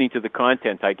are listening to the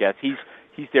content, I guess. He's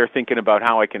there thinking about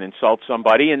how I can insult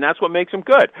somebody, and that's what makes him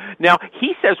good. Now,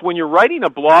 he says when you're writing a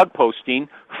blog posting,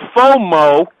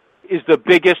 FOMO is the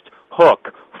biggest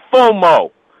hook.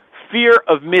 FOMO. Fear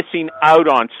of missing out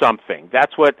on something.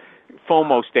 That's what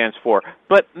FOMO stands for.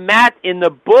 But, Matt, in the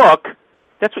book,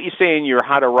 that's what you say in your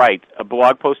How to Write a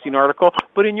blog posting article,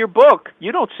 but in your book,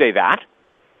 you don't say that.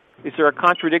 Is there a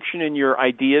contradiction in your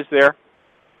ideas there?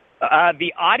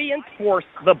 The audience for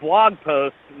the blog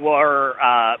post were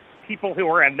people who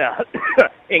were in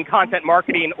content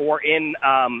marketing or in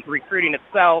recruiting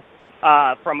itself.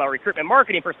 From a recruitment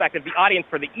marketing perspective, the audience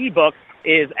for the ebook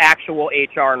is actual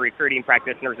HR and recruiting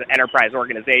practitioners at enterprise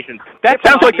organizations. That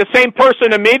sounds like the same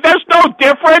person to me. There's no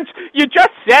difference. You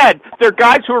just said they're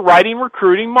guys who are writing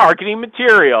recruiting marketing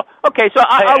material. Okay, so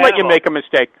I'll let you make a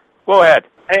mistake. Go ahead.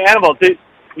 Hey, Animal,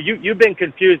 you've been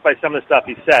confused by some of the stuff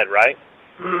he said, right?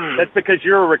 That's because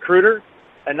you're a recruiter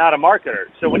and not a marketer.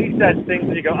 So when he says things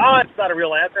and you go, oh, it's not a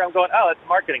real answer, I'm going, oh, it's a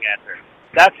marketing answer.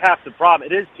 That's half the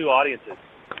problem. It is two audiences.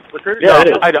 Recruiters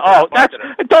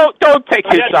don't take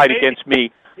his side against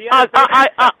me.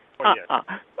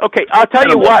 Okay, I'll tell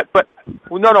you what, but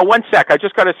no, 1 sec. I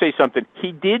just got to say something.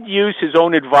 He did use his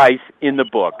own advice in the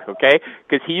book, okay?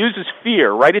 Because he uses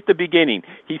fear right at the beginning.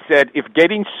 He said, if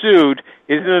getting sued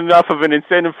isn't enough of an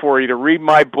incentive for you to read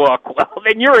my book, well,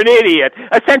 then you're an idiot.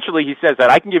 Essentially, he says that.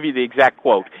 I can give you the exact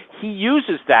quote. He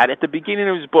uses that at the beginning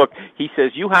of his book. He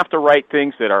says, you have to write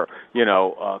things that are,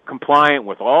 compliant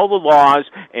with all the laws,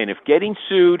 and if getting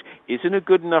sued isn't a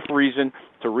good enough reason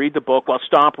to read the book, well,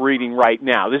 stop reading right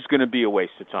now. This is going to be a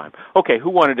waste of time. Okay,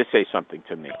 who wanted to say something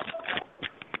to me?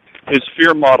 His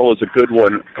fear model is a good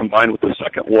one, combined with the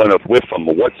second one of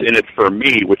WIFM, what's in it for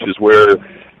me, which is where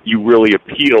you really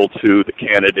appeal to the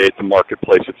candidate, the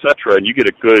marketplace, etc., and you get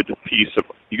a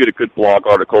good blog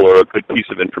article or a good piece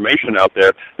of information out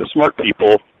there. The smart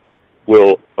people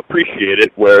will appreciate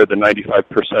it, where the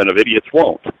 95% of idiots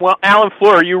won't. Well, Alan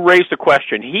Fleur, you raised a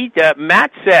question.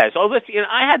 Matt says,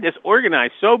 I had this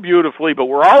organized so beautifully, but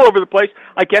we're all over the place.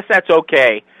 I guess that's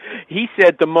okay. He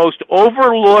said the most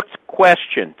overlooked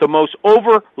question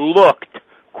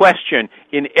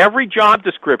in every job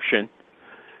description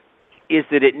is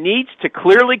that it needs to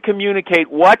clearly communicate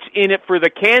what's in it for the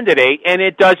candidate, and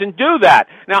it doesn't do that.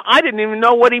 Now, I didn't even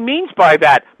know what he means by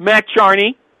that. Matt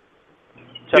Charney.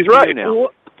 He's right. Now.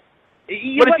 What does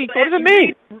it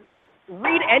mean?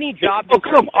 Read any job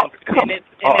description,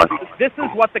 this is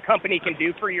what the company can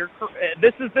do for your.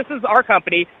 This is our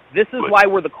company. This is why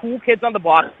we're the cool kids on the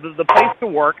block. This is the place to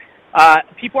work.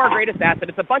 People are our greatest asset.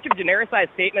 It's a bunch of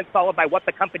genericized statements followed by what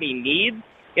the company needs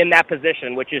in that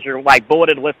position, which is your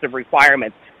bulleted list of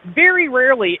requirements. Very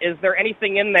rarely is there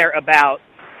anything in there about,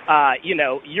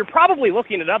 you're probably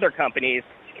looking at other companies.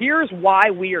 Here's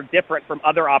why we are different from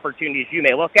other opportunities you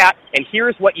may look at, and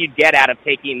here's what you'd get out of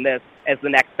taking this as the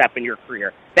next step in your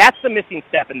career. That's the missing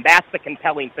step, and that's the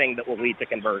compelling thing that will lead to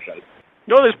conversion.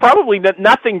 No, there's probably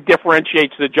nothing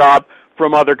differentiates the job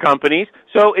from other companies,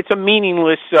 so it's a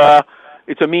meaningless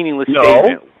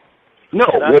statement. No,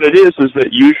 what it is that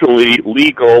usually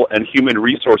legal and human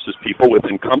resources people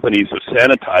within companies have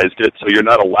sanitized it, so you're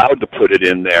not allowed to put it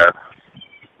in there.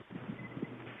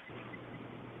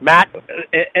 Matt,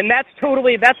 and that's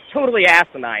totally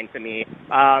asinine to me.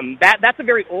 That's a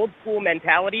very old school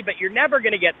mentality, but you're never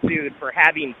going to get sued for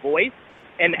having voice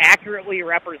and accurately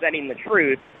representing the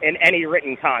truth in any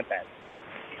written content.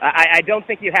 I don't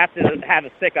think you have to have a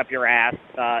stick up your ass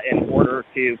in order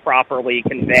to properly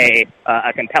convey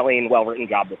a compelling, well-written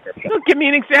job description. Well, give me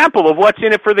an example of what's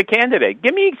in it for the candidate.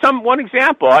 Give me one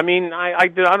example. I mean, I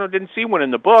didn't see one in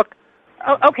the book.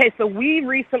 Okay, so we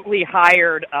recently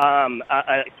hired an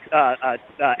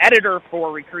editor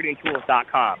for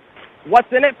recruitingtools.com.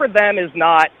 What's in it for them is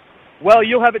not, well,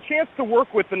 you'll have a chance to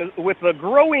work with a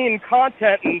growing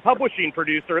content and publishing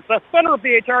producer. It's the center of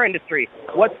the HR industry.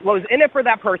 What was in it for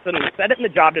that person, and said it in the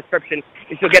job description,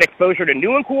 is you'll get exposure to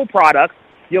new and cool products.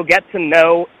 You'll get to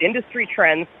know industry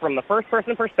trends from the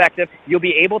first-person perspective. You'll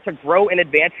be able to grow and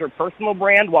advance your personal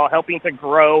brand while helping to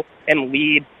grow and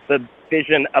lead the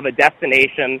vision of a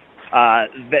destination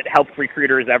that helps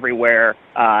recruiters everywhere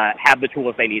have the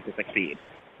tools they need to succeed.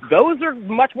 Those are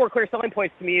much more clear selling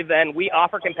points to me than we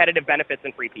offer competitive benefits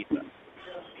and free pizza.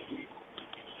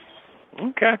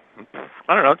 Okay.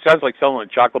 I don't know. It sounds like selling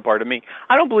a chocolate bar to me.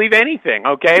 I don't believe anything,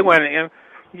 okay? When it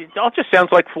all just sounds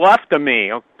like fluff to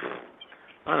me.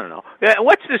 I don't know.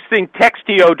 What's this thing,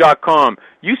 Textio.com?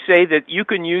 You say that you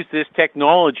can use this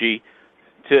technology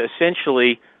to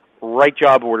essentially write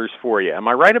job orders for you. Am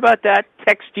I right about that?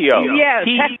 Textio. Yeah,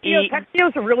 Textio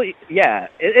is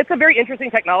it's a very interesting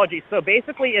technology. So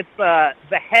basically it's the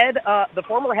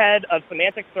former head of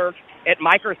semantic search at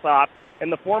Microsoft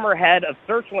and the former head of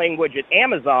search language at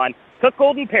Amazon took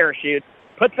golden parachutes,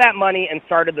 put that money, and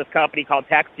started this company called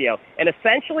Textio. And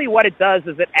essentially what it does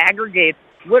is it aggregates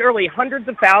literally hundreds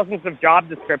of thousands of job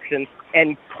descriptions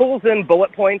and pulls in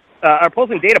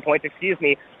data points,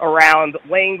 around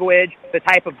language, the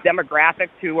type of demographics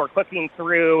who are clicking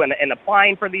through and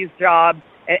applying for these jobs.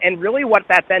 And really what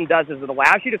that then does is it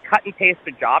allows you to cut and paste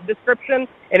a job description,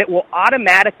 and it will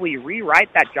automatically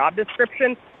rewrite that job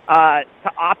description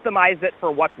to optimize it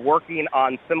for what's working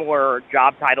on similar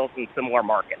job titles in similar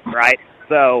markets, right?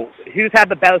 So who's had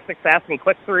the best success in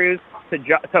click-throughs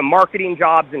to marketing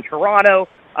jobs in Toronto?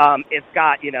 It's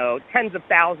got, tens of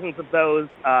thousands of those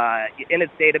in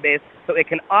its database, so it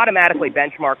can automatically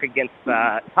benchmark against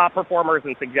top performers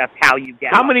and suggest how you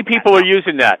get. How many people are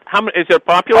using that? Is it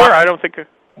popular? I don't think.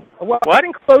 Well, what? It's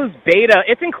in closed beta.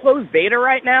 It's in closed beta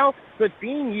right now, so it's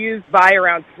being used by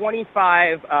around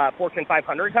 25 Fortune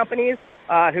 500 companies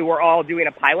who are all doing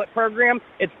a pilot program.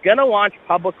 It's going to launch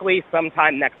publicly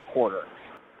sometime next quarter.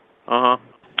 Uh-huh.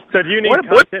 So do you need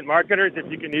content marketers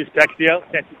if you can use Textio?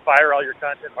 Can't you fire all your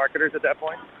content marketers at that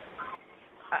point?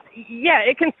 Yeah,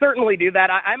 it can certainly do that.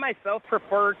 I myself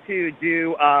prefer to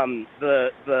do the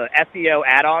SEO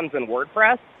add-ons in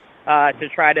WordPress to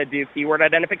try to do keyword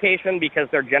identification because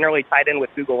they're generally tied in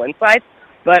with Google Insights.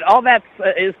 But all that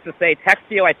is to say,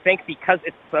 Textio, I think, because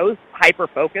it's so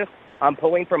hyper-focused on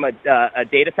pulling from a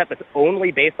data set that's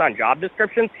only based on job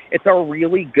descriptions, it's a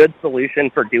really good solution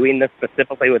for doing this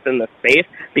specifically within the space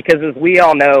because, as we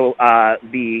all know,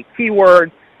 the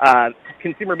keywords,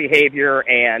 consumer behavior,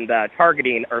 and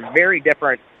targeting are very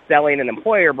different selling an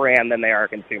employer brand than they are a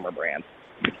consumer brand.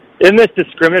 Isn't this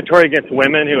discriminatory against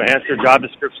women who answer job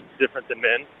descriptions different than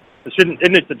men?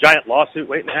 Isn't it a giant lawsuit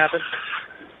waiting to happen?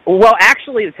 Well,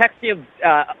 actually, the TechSteve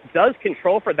does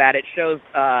control for that. It shows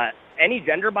any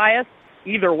gender bias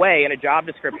either way in a job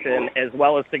description, as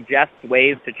well as suggests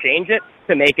ways to change it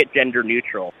to make it gender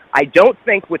neutral. I don't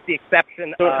think, with the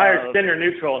exception So it hires gender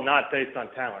neutral, not based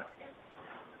on talent.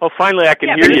 Oh, finally I can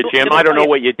hear you, Jim. I don't know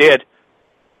what you did.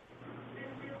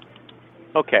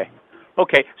 Okay.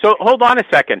 So hold on a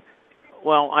second.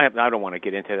 Well, I don't want to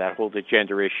get into that whole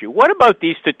gender issue. What about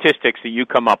these statistics that you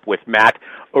come up with, Matt?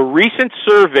 A recent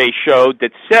survey showed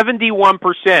that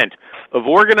 71% of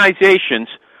organizations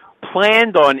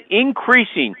planned on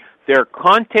increasing their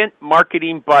content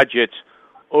marketing budgets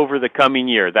over the coming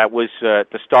year. That was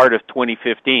at the start of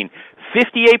 2015.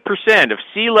 58% of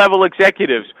C-level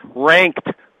executives ranked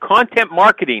content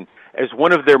marketing as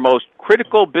one of their most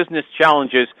critical business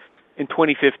challenges in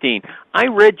 2015. I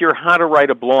read your How to Write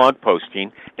a Blog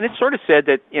posting, and it sort of said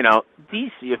that,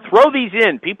 you throw these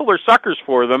in, people are suckers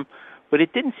for them, but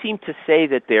it didn't seem to say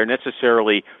that they're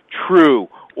necessarily true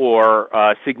or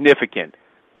significant.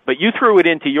 But you threw it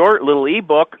into your little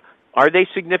ebook. Are they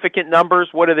significant numbers?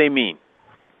 What do they mean?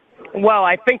 Well,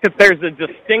 I think that there's a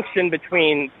distinction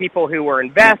between people who are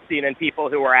investing and people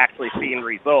who are actually seeing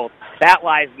results. That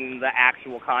lies in the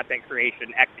actual content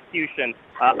creation execution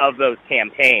of those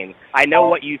campaigns. I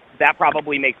know that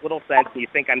probably makes little sense, and you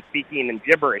think I'm speaking in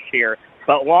gibberish here.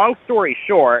 But long story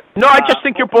short... No, I just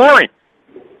think you're boring.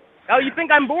 Oh, you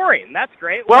think I'm boring? That's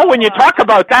great. Well, when you talk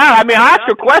about that, I ask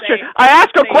a question. I ask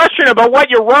a question about what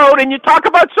you wrote, and you talk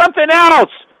about something else.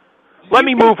 Let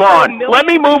me move on.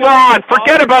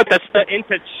 Forget about this.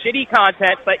 Into shitty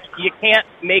content, but you can't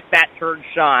make that turd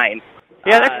shine.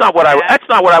 Yeah, that's not what I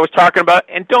was talking about.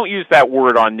 And don't use that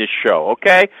word on this show,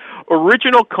 okay?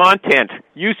 Original content.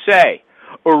 You say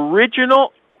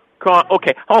original.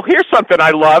 Okay. Oh, here's something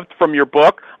I loved from your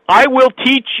book. I will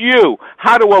teach you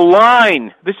how to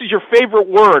align. This is your favorite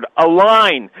word,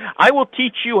 align. I will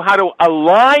teach you how to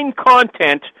align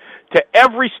content to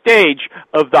every stage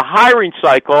of the hiring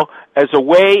cycle as a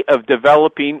way of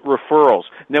developing referrals.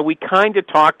 Now, we kind of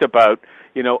talked about,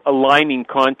 aligning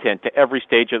content to every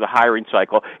stage of the hiring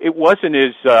cycle. It wasn't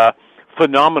as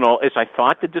phenomenal as I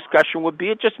thought the discussion would be.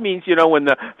 It just means, when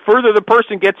the further the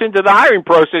person gets into the hiring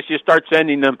process, you start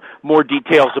sending them more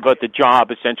details about the job,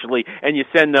 essentially, and you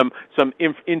send them some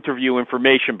interview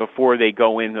information before they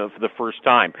go in for the first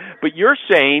time. But you're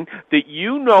saying that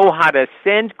you know how to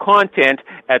send content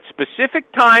at specific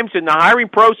times in the hiring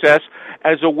process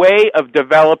as a way of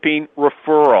developing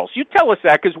referrals. You tell us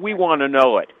that because we want to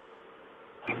know it.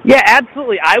 Yeah,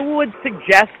 absolutely. I would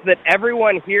suggest that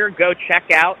everyone here go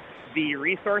check out the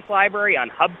resource library on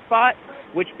HubSpot,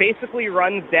 which basically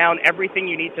runs down everything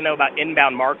you need to know about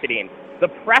inbound marketing. The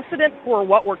precedent for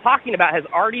what we're talking about has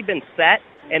already been set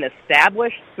and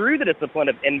established through the discipline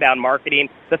of inbound marketing.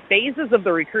 The phases of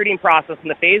the recruiting process and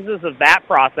the phases of that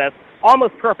process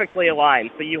almost perfectly align.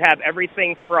 So you have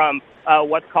everything from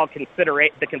what's called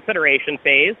the consideration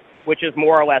phase, which is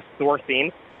more or less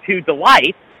sourcing, to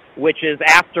delight, which is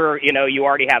after, you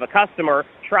already have a customer,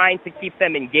 trying to keep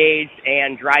them engaged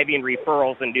and driving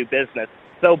referrals and new business.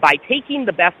 So by taking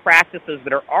the best practices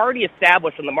that are already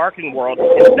established in the marketing world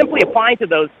and simply applying to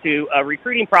those to a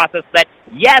recruiting process that,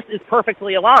 yes, is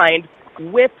perfectly aligned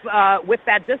with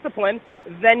that discipline,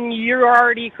 then you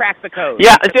already cracked the code.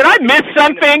 Yeah, did I miss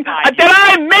something?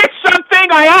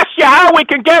 I asked you how we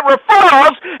can get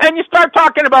referrals, and you start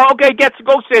talking about, okay,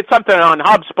 go say something on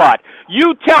HubSpot.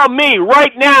 You tell me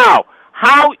right now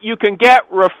how you can get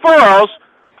referrals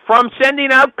from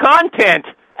sending out content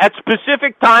at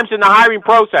specific times in the hiring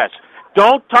process.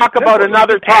 Don't talk about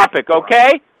another topic,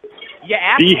 okay?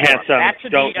 Yeah, be handsome. That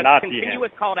should be a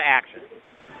continuous call to action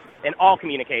in all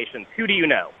communications. Who do you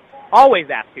know? Always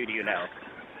ask, who do you know?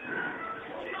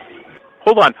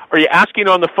 Hold on. Are you asking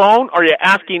on the phone, or are you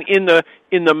asking in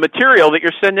the material that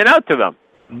you're sending out to them?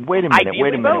 Wait a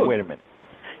minute.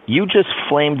 You just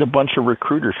flamed a bunch of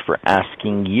recruiters for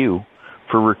asking you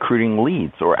for recruiting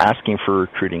leads or asking for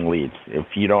recruiting leads if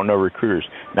you don't know recruiters.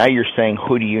 Now you're saying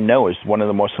who do you know is one of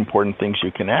the most important things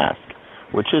you can ask.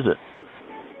 Which is it?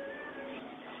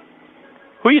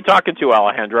 Who are you talking to,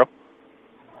 Alejandro?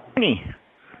 Me.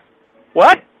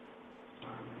 What?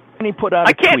 And he put out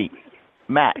a tweet.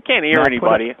 Matt. I can't hear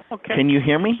anybody. Okay. Can you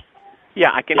hear me? Yeah,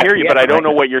 I can hear you, but I don't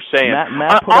know what you're saying.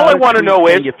 Matt all I want to know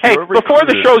is, hey, before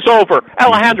the show's over,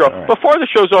 Alejandro, before the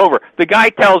show's over, the guy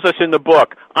tells us in the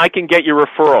book, I can get you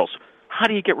referrals. How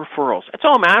do you get referrals? That's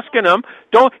all I'm asking him.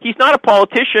 He's not a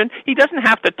politician. He doesn't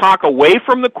have to talk away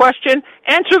from the question.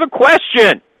 Answer the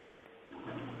question.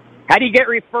 How do you get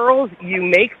referrals? You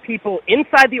make people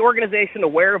inside the organization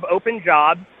aware of open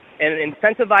jobs and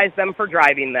incentivize them for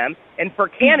driving them. And for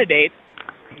candidates,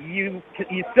 you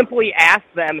simply ask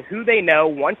them who they know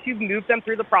once you've moved them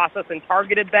through the process and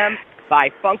targeted them by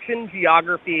function,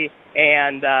 geography,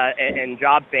 and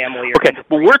job family. Okay,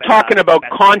 but we're talking about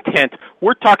content.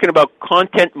 We're talking about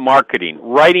content marketing,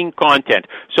 writing content.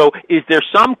 So is there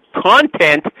some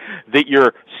content that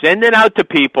you're sending out to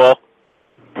people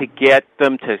to get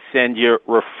them to send you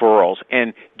referrals?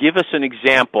 And give us an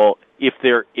example if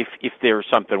there's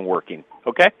something working,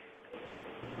 okay?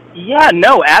 Yeah,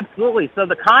 no, absolutely. So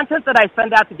the content that I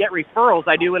send out to get referrals,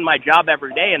 I do in my job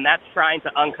every day, and that's trying to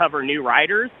uncover new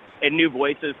writers and new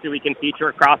voices so we can feature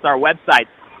across our website.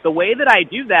 The way that I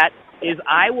do that is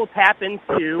I will tap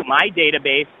into my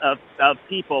database of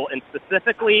people, and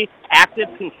specifically active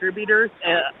contributors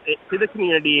to the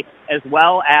community, as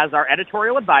well as our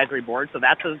editorial advisory board. So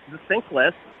that's a distinct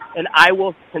list. And I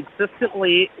will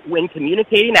consistently, when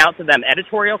communicating out to them,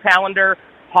 editorial calendar,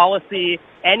 policy,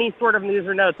 any sort of news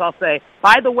or notes, I'll say,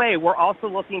 by the way, we're also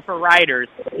looking for writers.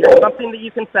 Here's something that you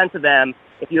can send to them.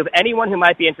 If you have anyone who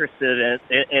might be interested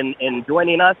in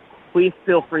joining us, please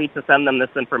feel free to send them this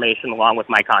information along with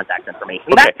my contact information.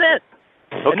 Okay. That's it.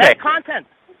 Okay. And that's content.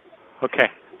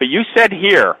 Okay. But you said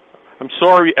here, I'm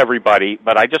sorry, everybody,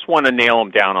 but I just want to nail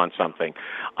them down on something.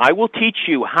 I will teach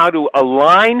you how to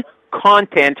align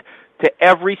content to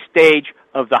every stage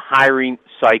of the hiring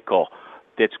cycle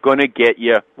that's going to get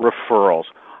you referrals.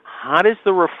 How does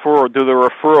do the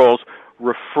referrals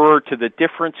refer to the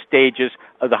different stages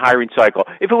of the hiring cycle?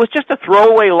 If it was just a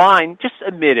throwaway line, just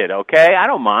admit it, okay? I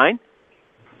don't mind.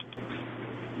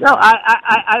 No,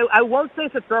 I won't say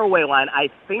it's a throwaway line. I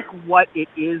think what it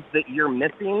is that you're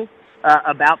missing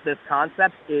about this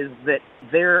concept is that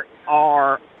there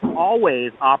are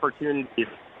always opportunities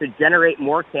to generate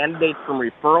more candidates from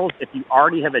referrals if you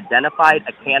already have identified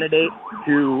a candidate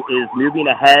who is moving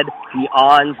ahead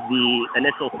beyond the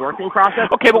initial sourcing process.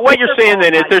 Okay, but what you're saying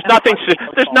then is there's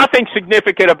nothing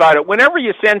significant about it. Whenever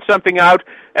you send something out,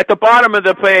 at the bottom of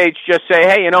the page, just say,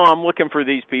 hey, I'm looking for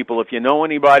these people. If you know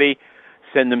anybody,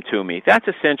 send them to me. That's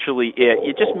essentially it.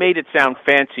 You just made it sound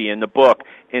fancy in the book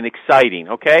and exciting,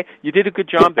 okay? You did a good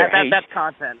job there. That's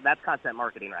content. That's content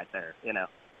marketing right there,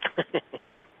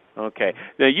 Okay.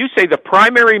 Now, you say the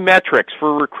primary metrics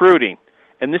for recruiting,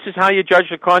 and this is how you judge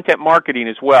the content marketing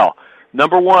as well.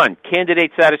 Number 1,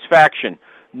 candidate satisfaction.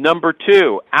 Number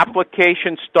 2,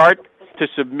 application start to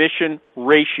submission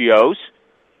ratios.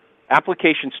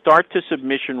 Application start to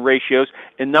submission ratios.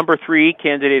 And number 3,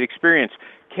 candidate experience.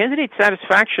 Candidate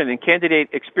satisfaction and candidate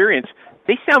experience,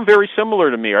 they sound very similar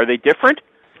to me. Are they different?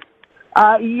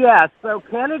 Yeah, so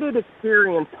candidate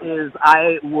experience is,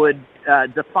 I would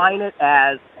define it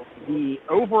as the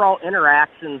overall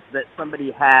interactions that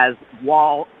somebody has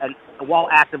while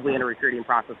actively in a recruiting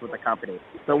process with a company.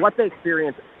 So what they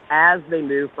experience as they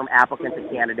move from applicant to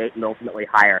candidate and ultimately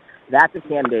hire. That's a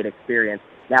candidate experience.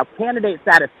 Now, candidate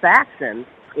satisfaction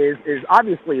is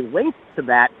obviously linked to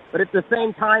that, but at the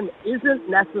same time isn't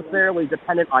necessarily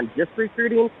dependent on just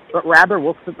recruiting, but rather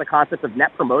looks at the concept of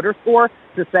net promoter score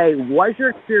to say, was your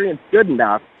experience good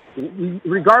enough,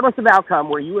 regardless of outcome,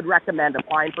 where you would recommend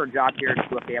applying for a job here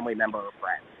to a family member or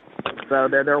friend. So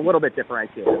they're a little bit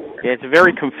differentiated. Yeah, it's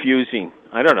very confusing.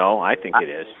 I don't know. I think it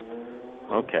is.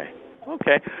 Okay.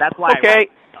 That's why. Okay.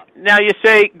 Now you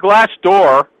say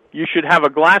Glassdoor. You should have a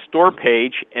Glassdoor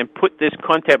page and put this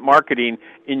content marketing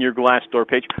in your Glassdoor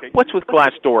page. What's with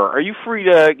Glassdoor? Are you free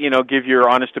to, give your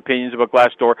honest opinions about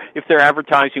Glassdoor if they're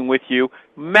advertising with you?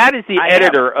 Matt is the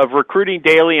editor of Recruiting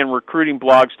Daily and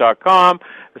RecruitingBlogs.com,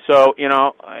 so,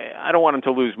 I don't want him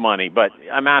to lose money, but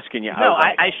I'm asking you. No,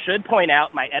 I should point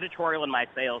out my editorial and my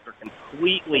sales are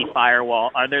completely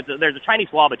firewall. There's a Chinese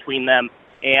wall between them,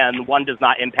 and one does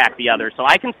not impact the other. So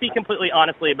I can speak completely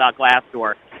honestly about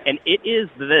Glassdoor. And it is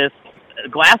this,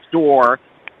 Glassdoor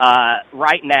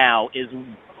right now is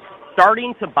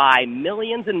starting to buy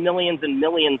millions and millions and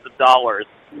millions of dollars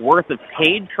worth of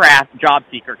paid job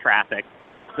seeker traffic,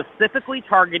 specifically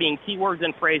targeting keywords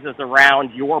and phrases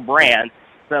around your brand.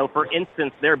 So, for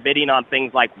instance, they're bidding on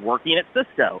things like working at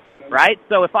Cisco, right?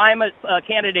 So if I'm a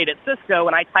candidate at Cisco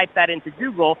and I type that into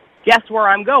Google, guess where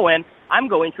I'm going? I'm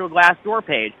going to a Glassdoor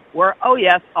page where, oh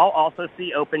yes, I'll also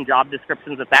see open job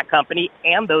descriptions at that company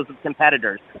and those of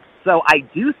competitors. So I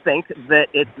do think that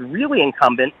it's really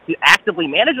incumbent to actively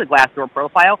manage a Glassdoor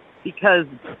profile, because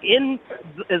in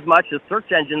as much as search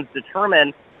engines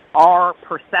determine our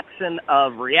perception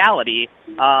of reality,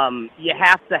 you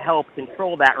have to help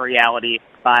control that reality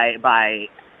by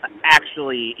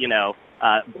actually,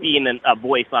 being a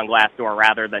voice on Glassdoor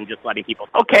rather than just letting people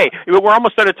talk. Okay, we're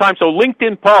almost out of time. So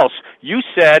LinkedIn Pulse, you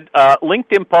said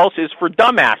LinkedIn Pulse is for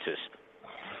dumbasses.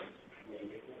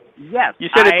 Yes. You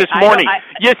said it this morning.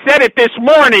 You said it this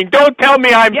morning. Don't tell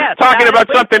me I'm talking about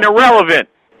something irrelevant.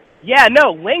 Yeah,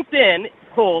 no, LinkedIn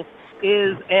Pulse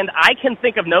is, and I can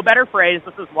think of no better phrase,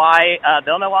 this is why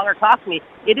they'll no longer talk to me,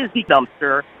 it is the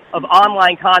dumpster of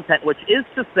online content, which is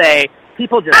to say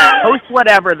people just post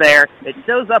whatever there, it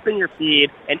shows up in your feed,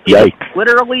 and it's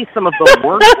literally some of the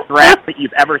worst crap that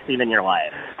you've ever seen in your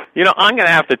life. You know, I'm going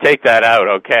to have to take that out,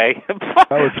 okay?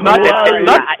 Not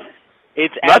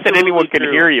that anyone can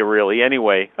hear you, really,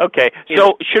 anyway. Okay,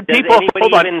 so should people...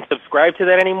 Hold on. Even subscribe to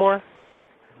that anymore?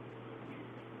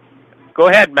 Go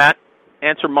ahead, Matt.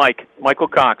 Answer Michael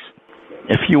Cox.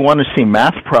 If you want to see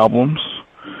math problems...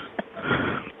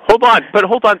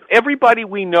 Hold on. Everybody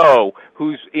we know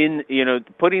who's in,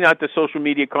 putting out the social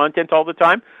media content all the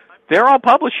time, they're all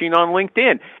publishing on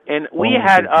LinkedIn. And we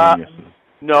had,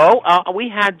 we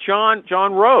had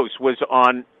John Rose was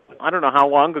on, I don't know how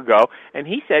long ago, and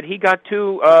he said he got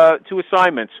two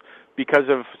assignments because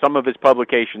of some of his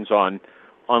publications on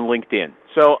LinkedIn.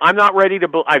 So I'm not ready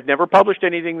to, I've never published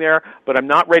anything there, but I'm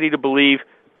not ready to believe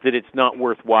that it's not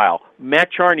worthwhile.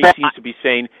 Matt Charney seems to be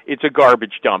saying it's a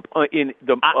garbage dump in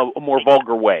a more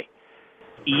vulgar way.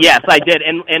 Yes, I did.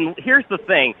 And here's the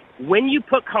thing. When you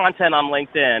put content on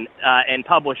LinkedIn and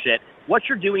publish it, what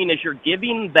you're doing is you're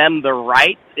giving them the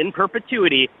right in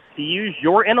perpetuity to use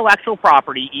your intellectual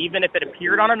property, even if it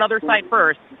appeared on another site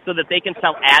first, so that they can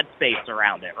sell ad space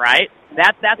around it, right?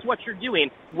 That's what you're doing.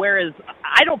 Whereas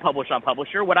I don't publish on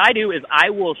Publisher. What I do is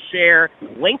I will share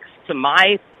links to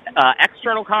my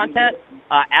external content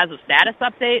as a status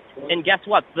update, and guess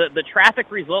what? The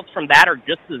traffic results from that are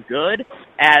just as good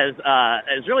as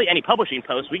really any publishing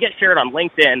post. We get shared on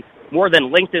LinkedIn more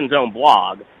than LinkedIn's own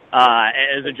blog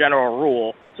as a general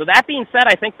rule. So that being said,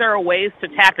 I think there are ways to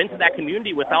tap into that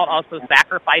community without also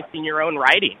sacrificing your own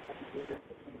writing.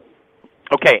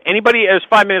 Okay. Anybody? There's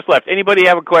 5 minutes left. Anybody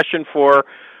have a question for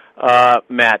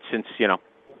Matt? Since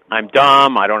I'm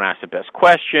dumb, I don't ask the best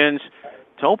questions.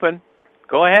 It's open.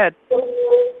 Go ahead.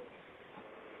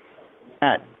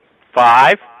 Matt.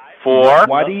 5, 4.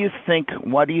 Why do you think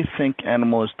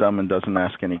Animal is dumb and doesn't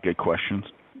ask any good questions?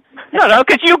 No,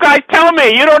 because you guys tell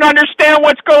me. You don't understand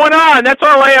what's going on. That's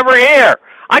all I ever hear.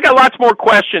 I got lots more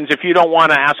questions if you don't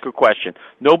want to ask a question.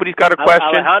 Nobody's got a question?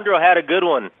 Alejandro had a good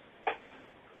one.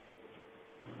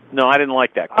 No, I didn't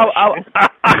like that question.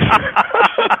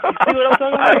 See what I'm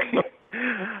talking about?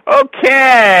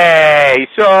 Okay,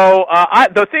 so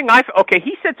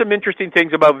he said some interesting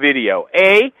things about video.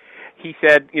 He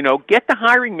said, get the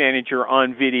hiring manager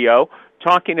on video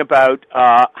talking about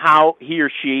how he or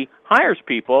she hires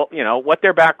people, what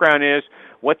their background is,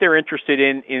 what they're interested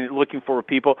in looking for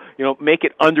people, make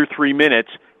it under 3 minutes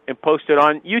and post it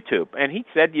on YouTube. And he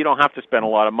said you don't have to spend a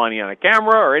lot of money on a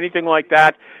camera or anything like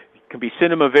that. It can be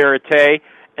cinema verite,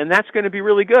 and that's going to be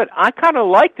really good. I kind of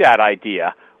like that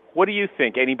idea. What do you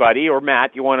think? Anybody, or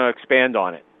Matt, you want to expand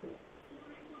on it?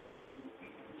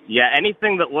 Yeah,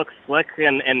 anything that looks slick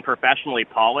and professionally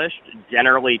polished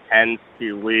generally tends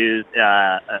to lose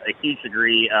a huge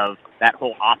degree of that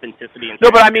whole authenticity. And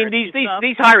no, but I mean,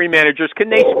 these hiring managers, can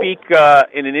they speak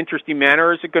in an interesting manner,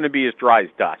 or is it going to be as dry as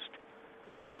dust?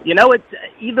 It's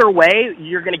either way,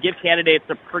 you're going to give candidates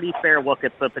a pretty fair look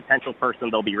at the potential person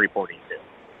they'll be reporting to.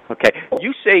 Okay.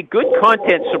 You say good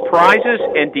content surprises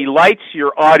and delights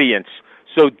your audience.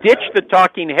 So ditch the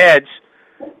talking heads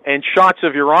and shots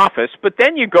of your office, but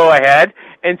then you go ahead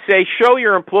and say, show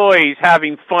your employees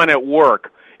having fun at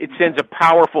work. It sends a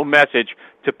powerful message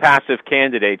to passive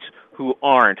candidates who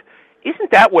aren't.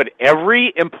 Isn't that what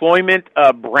every employment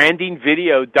branding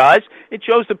video does? It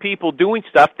shows the people doing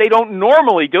stuff they don't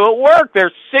normally do at work.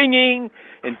 They're singing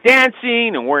and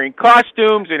dancing and wearing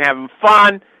costumes and having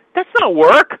fun. That's not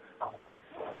work.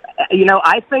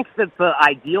 I think that the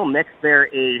ideal mix there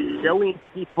is showing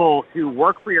people who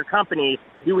work for your company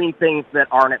doing things that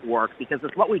aren't at work, because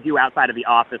it's what we do outside of the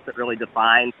office that really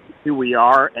defines who we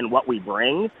are and what we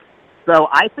bring. So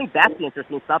I think that's the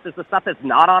interesting stuff, is the stuff that's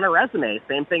not on a resume.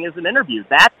 Same thing as an interview.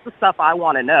 That's the stuff I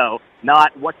want to know,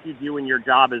 not what you do in your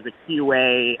job as a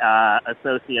QA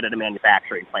associate at a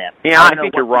manufacturing plant. Yeah, I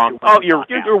think you're wrong.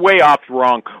 You're way off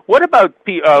wrong. What about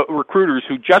recruiters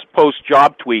who just post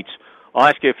job tweets? I'll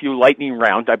ask you a few lightning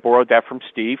round. I borrowed that from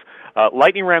Steve.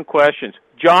 Lightning round questions.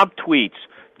 Job tweets.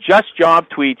 Just job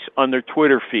tweets on their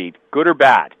Twitter feed. Good or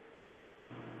bad?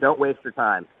 Don't waste your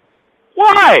time.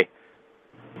 Why?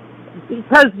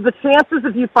 Because the chances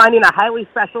of you finding a highly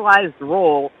specialized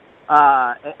role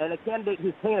and a candidate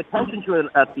who's paying attention to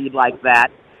a feed like that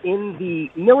in the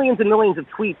millions and millions of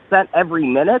tweets sent every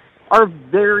minute are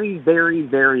very, very,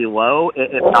 very low,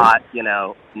 if not,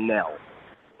 nil.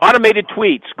 Automated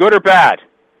tweets, good or bad?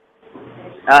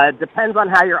 Depends on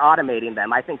how you're automating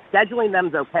them. I think scheduling them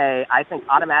is okay. I think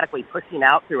automatically pushing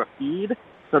out through a feed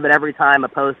so that every time a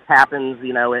post happens,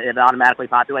 it automatically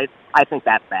populates, I think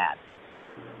that's bad.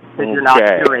 Because you're not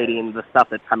curating the stuff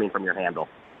that's coming from your handle.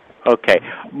 Okay.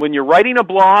 When you're writing a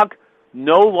blog,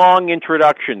 no long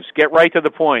introductions. Get right to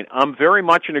the point. I'm very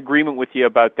much in agreement with you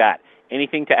about that.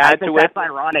 Anything to add to it? I think that's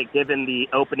ironic given the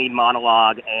opening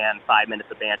monologue and 5 minutes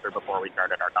of banter before we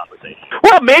started our conversation.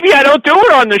 Well, maybe I don't do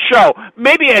it on the show.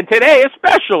 Maybe, and today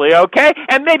especially, okay?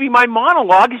 And maybe my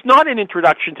monologue is not an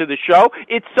introduction to the show.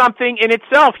 It's something in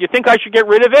itself. You think I should get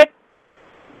rid of it?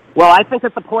 Well, I think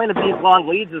that the point of these long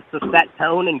leads is to set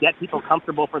tone and get people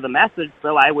comfortable for the message,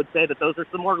 so I would say that those are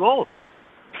some more goals.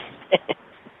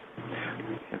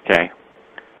 Okay.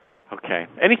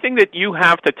 Anything that you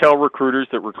have to tell recruiters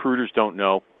that recruiters don't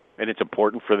know, and it's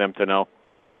important for them to know?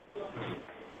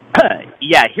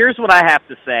 Yeah, here's what I have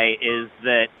to say is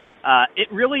that it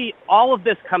really, all of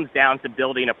this comes down to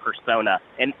building a persona.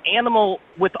 An Animal,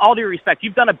 with all due respect,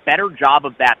 you've done a better job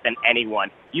of that than anyone.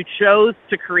 You chose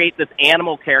to create this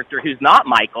Animal character who's not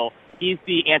Michael. He's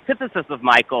the antithesis of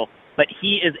Michael, but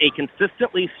he is a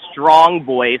consistently strong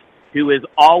voice who is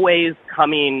always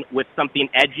coming with something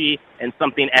edgy and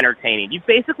something entertaining. You've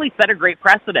basically set a great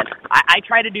precedent. I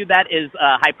try to do that as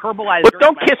hyperbolized. But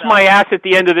don't kiss my ass at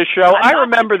the end of the show. I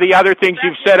remember the other things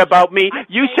you've said about me.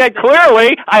 You said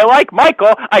clearly, I like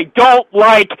Michael, I don't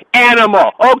like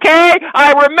Animal, okay?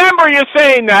 I remember you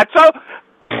saying that, so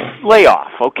lay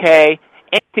off, okay?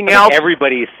 Anything else?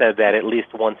 Everybody said that at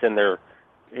least once in their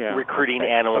recruiting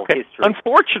Animal history.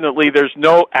 Unfortunately, there's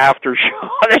no after show.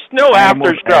 There's no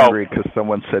after show. Angry because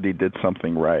someone said he did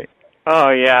something right.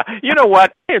 Oh, yeah. You know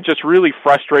what? I'm just really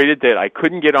frustrated that I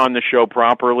couldn't get on the show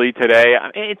properly today.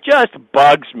 It just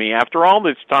bugs me. After all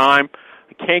this time,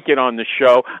 I can't get on the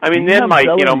show. I mean, then my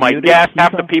guests,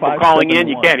 half the people calling in,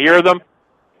 you can't hear them.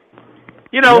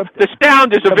 The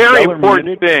sound is a very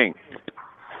important thing.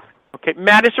 Okay,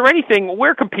 Matt, is there anything,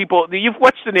 where can people,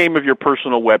 what's the name of your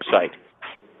personal website?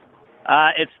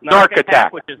 It's Narc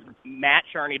Attack, which is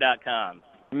mattcharney.com.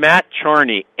 Matt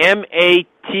Charney,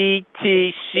 MattCharney.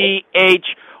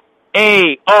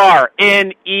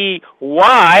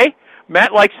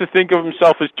 Matt likes to think of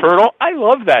himself as Turtle. I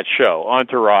love that show,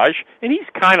 Entourage, and he's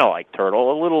kind of like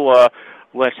Turtle, a little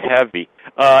less heavy.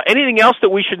 Anything else that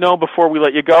we should know before we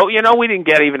let you go? We didn't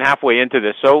get even halfway into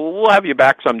this, so we'll have you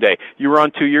back someday. You were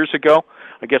on 2 years ago.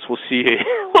 I guess we'll see you.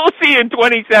 We'll see you in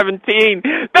 2017.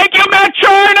 Thank you, Matt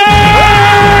Charney!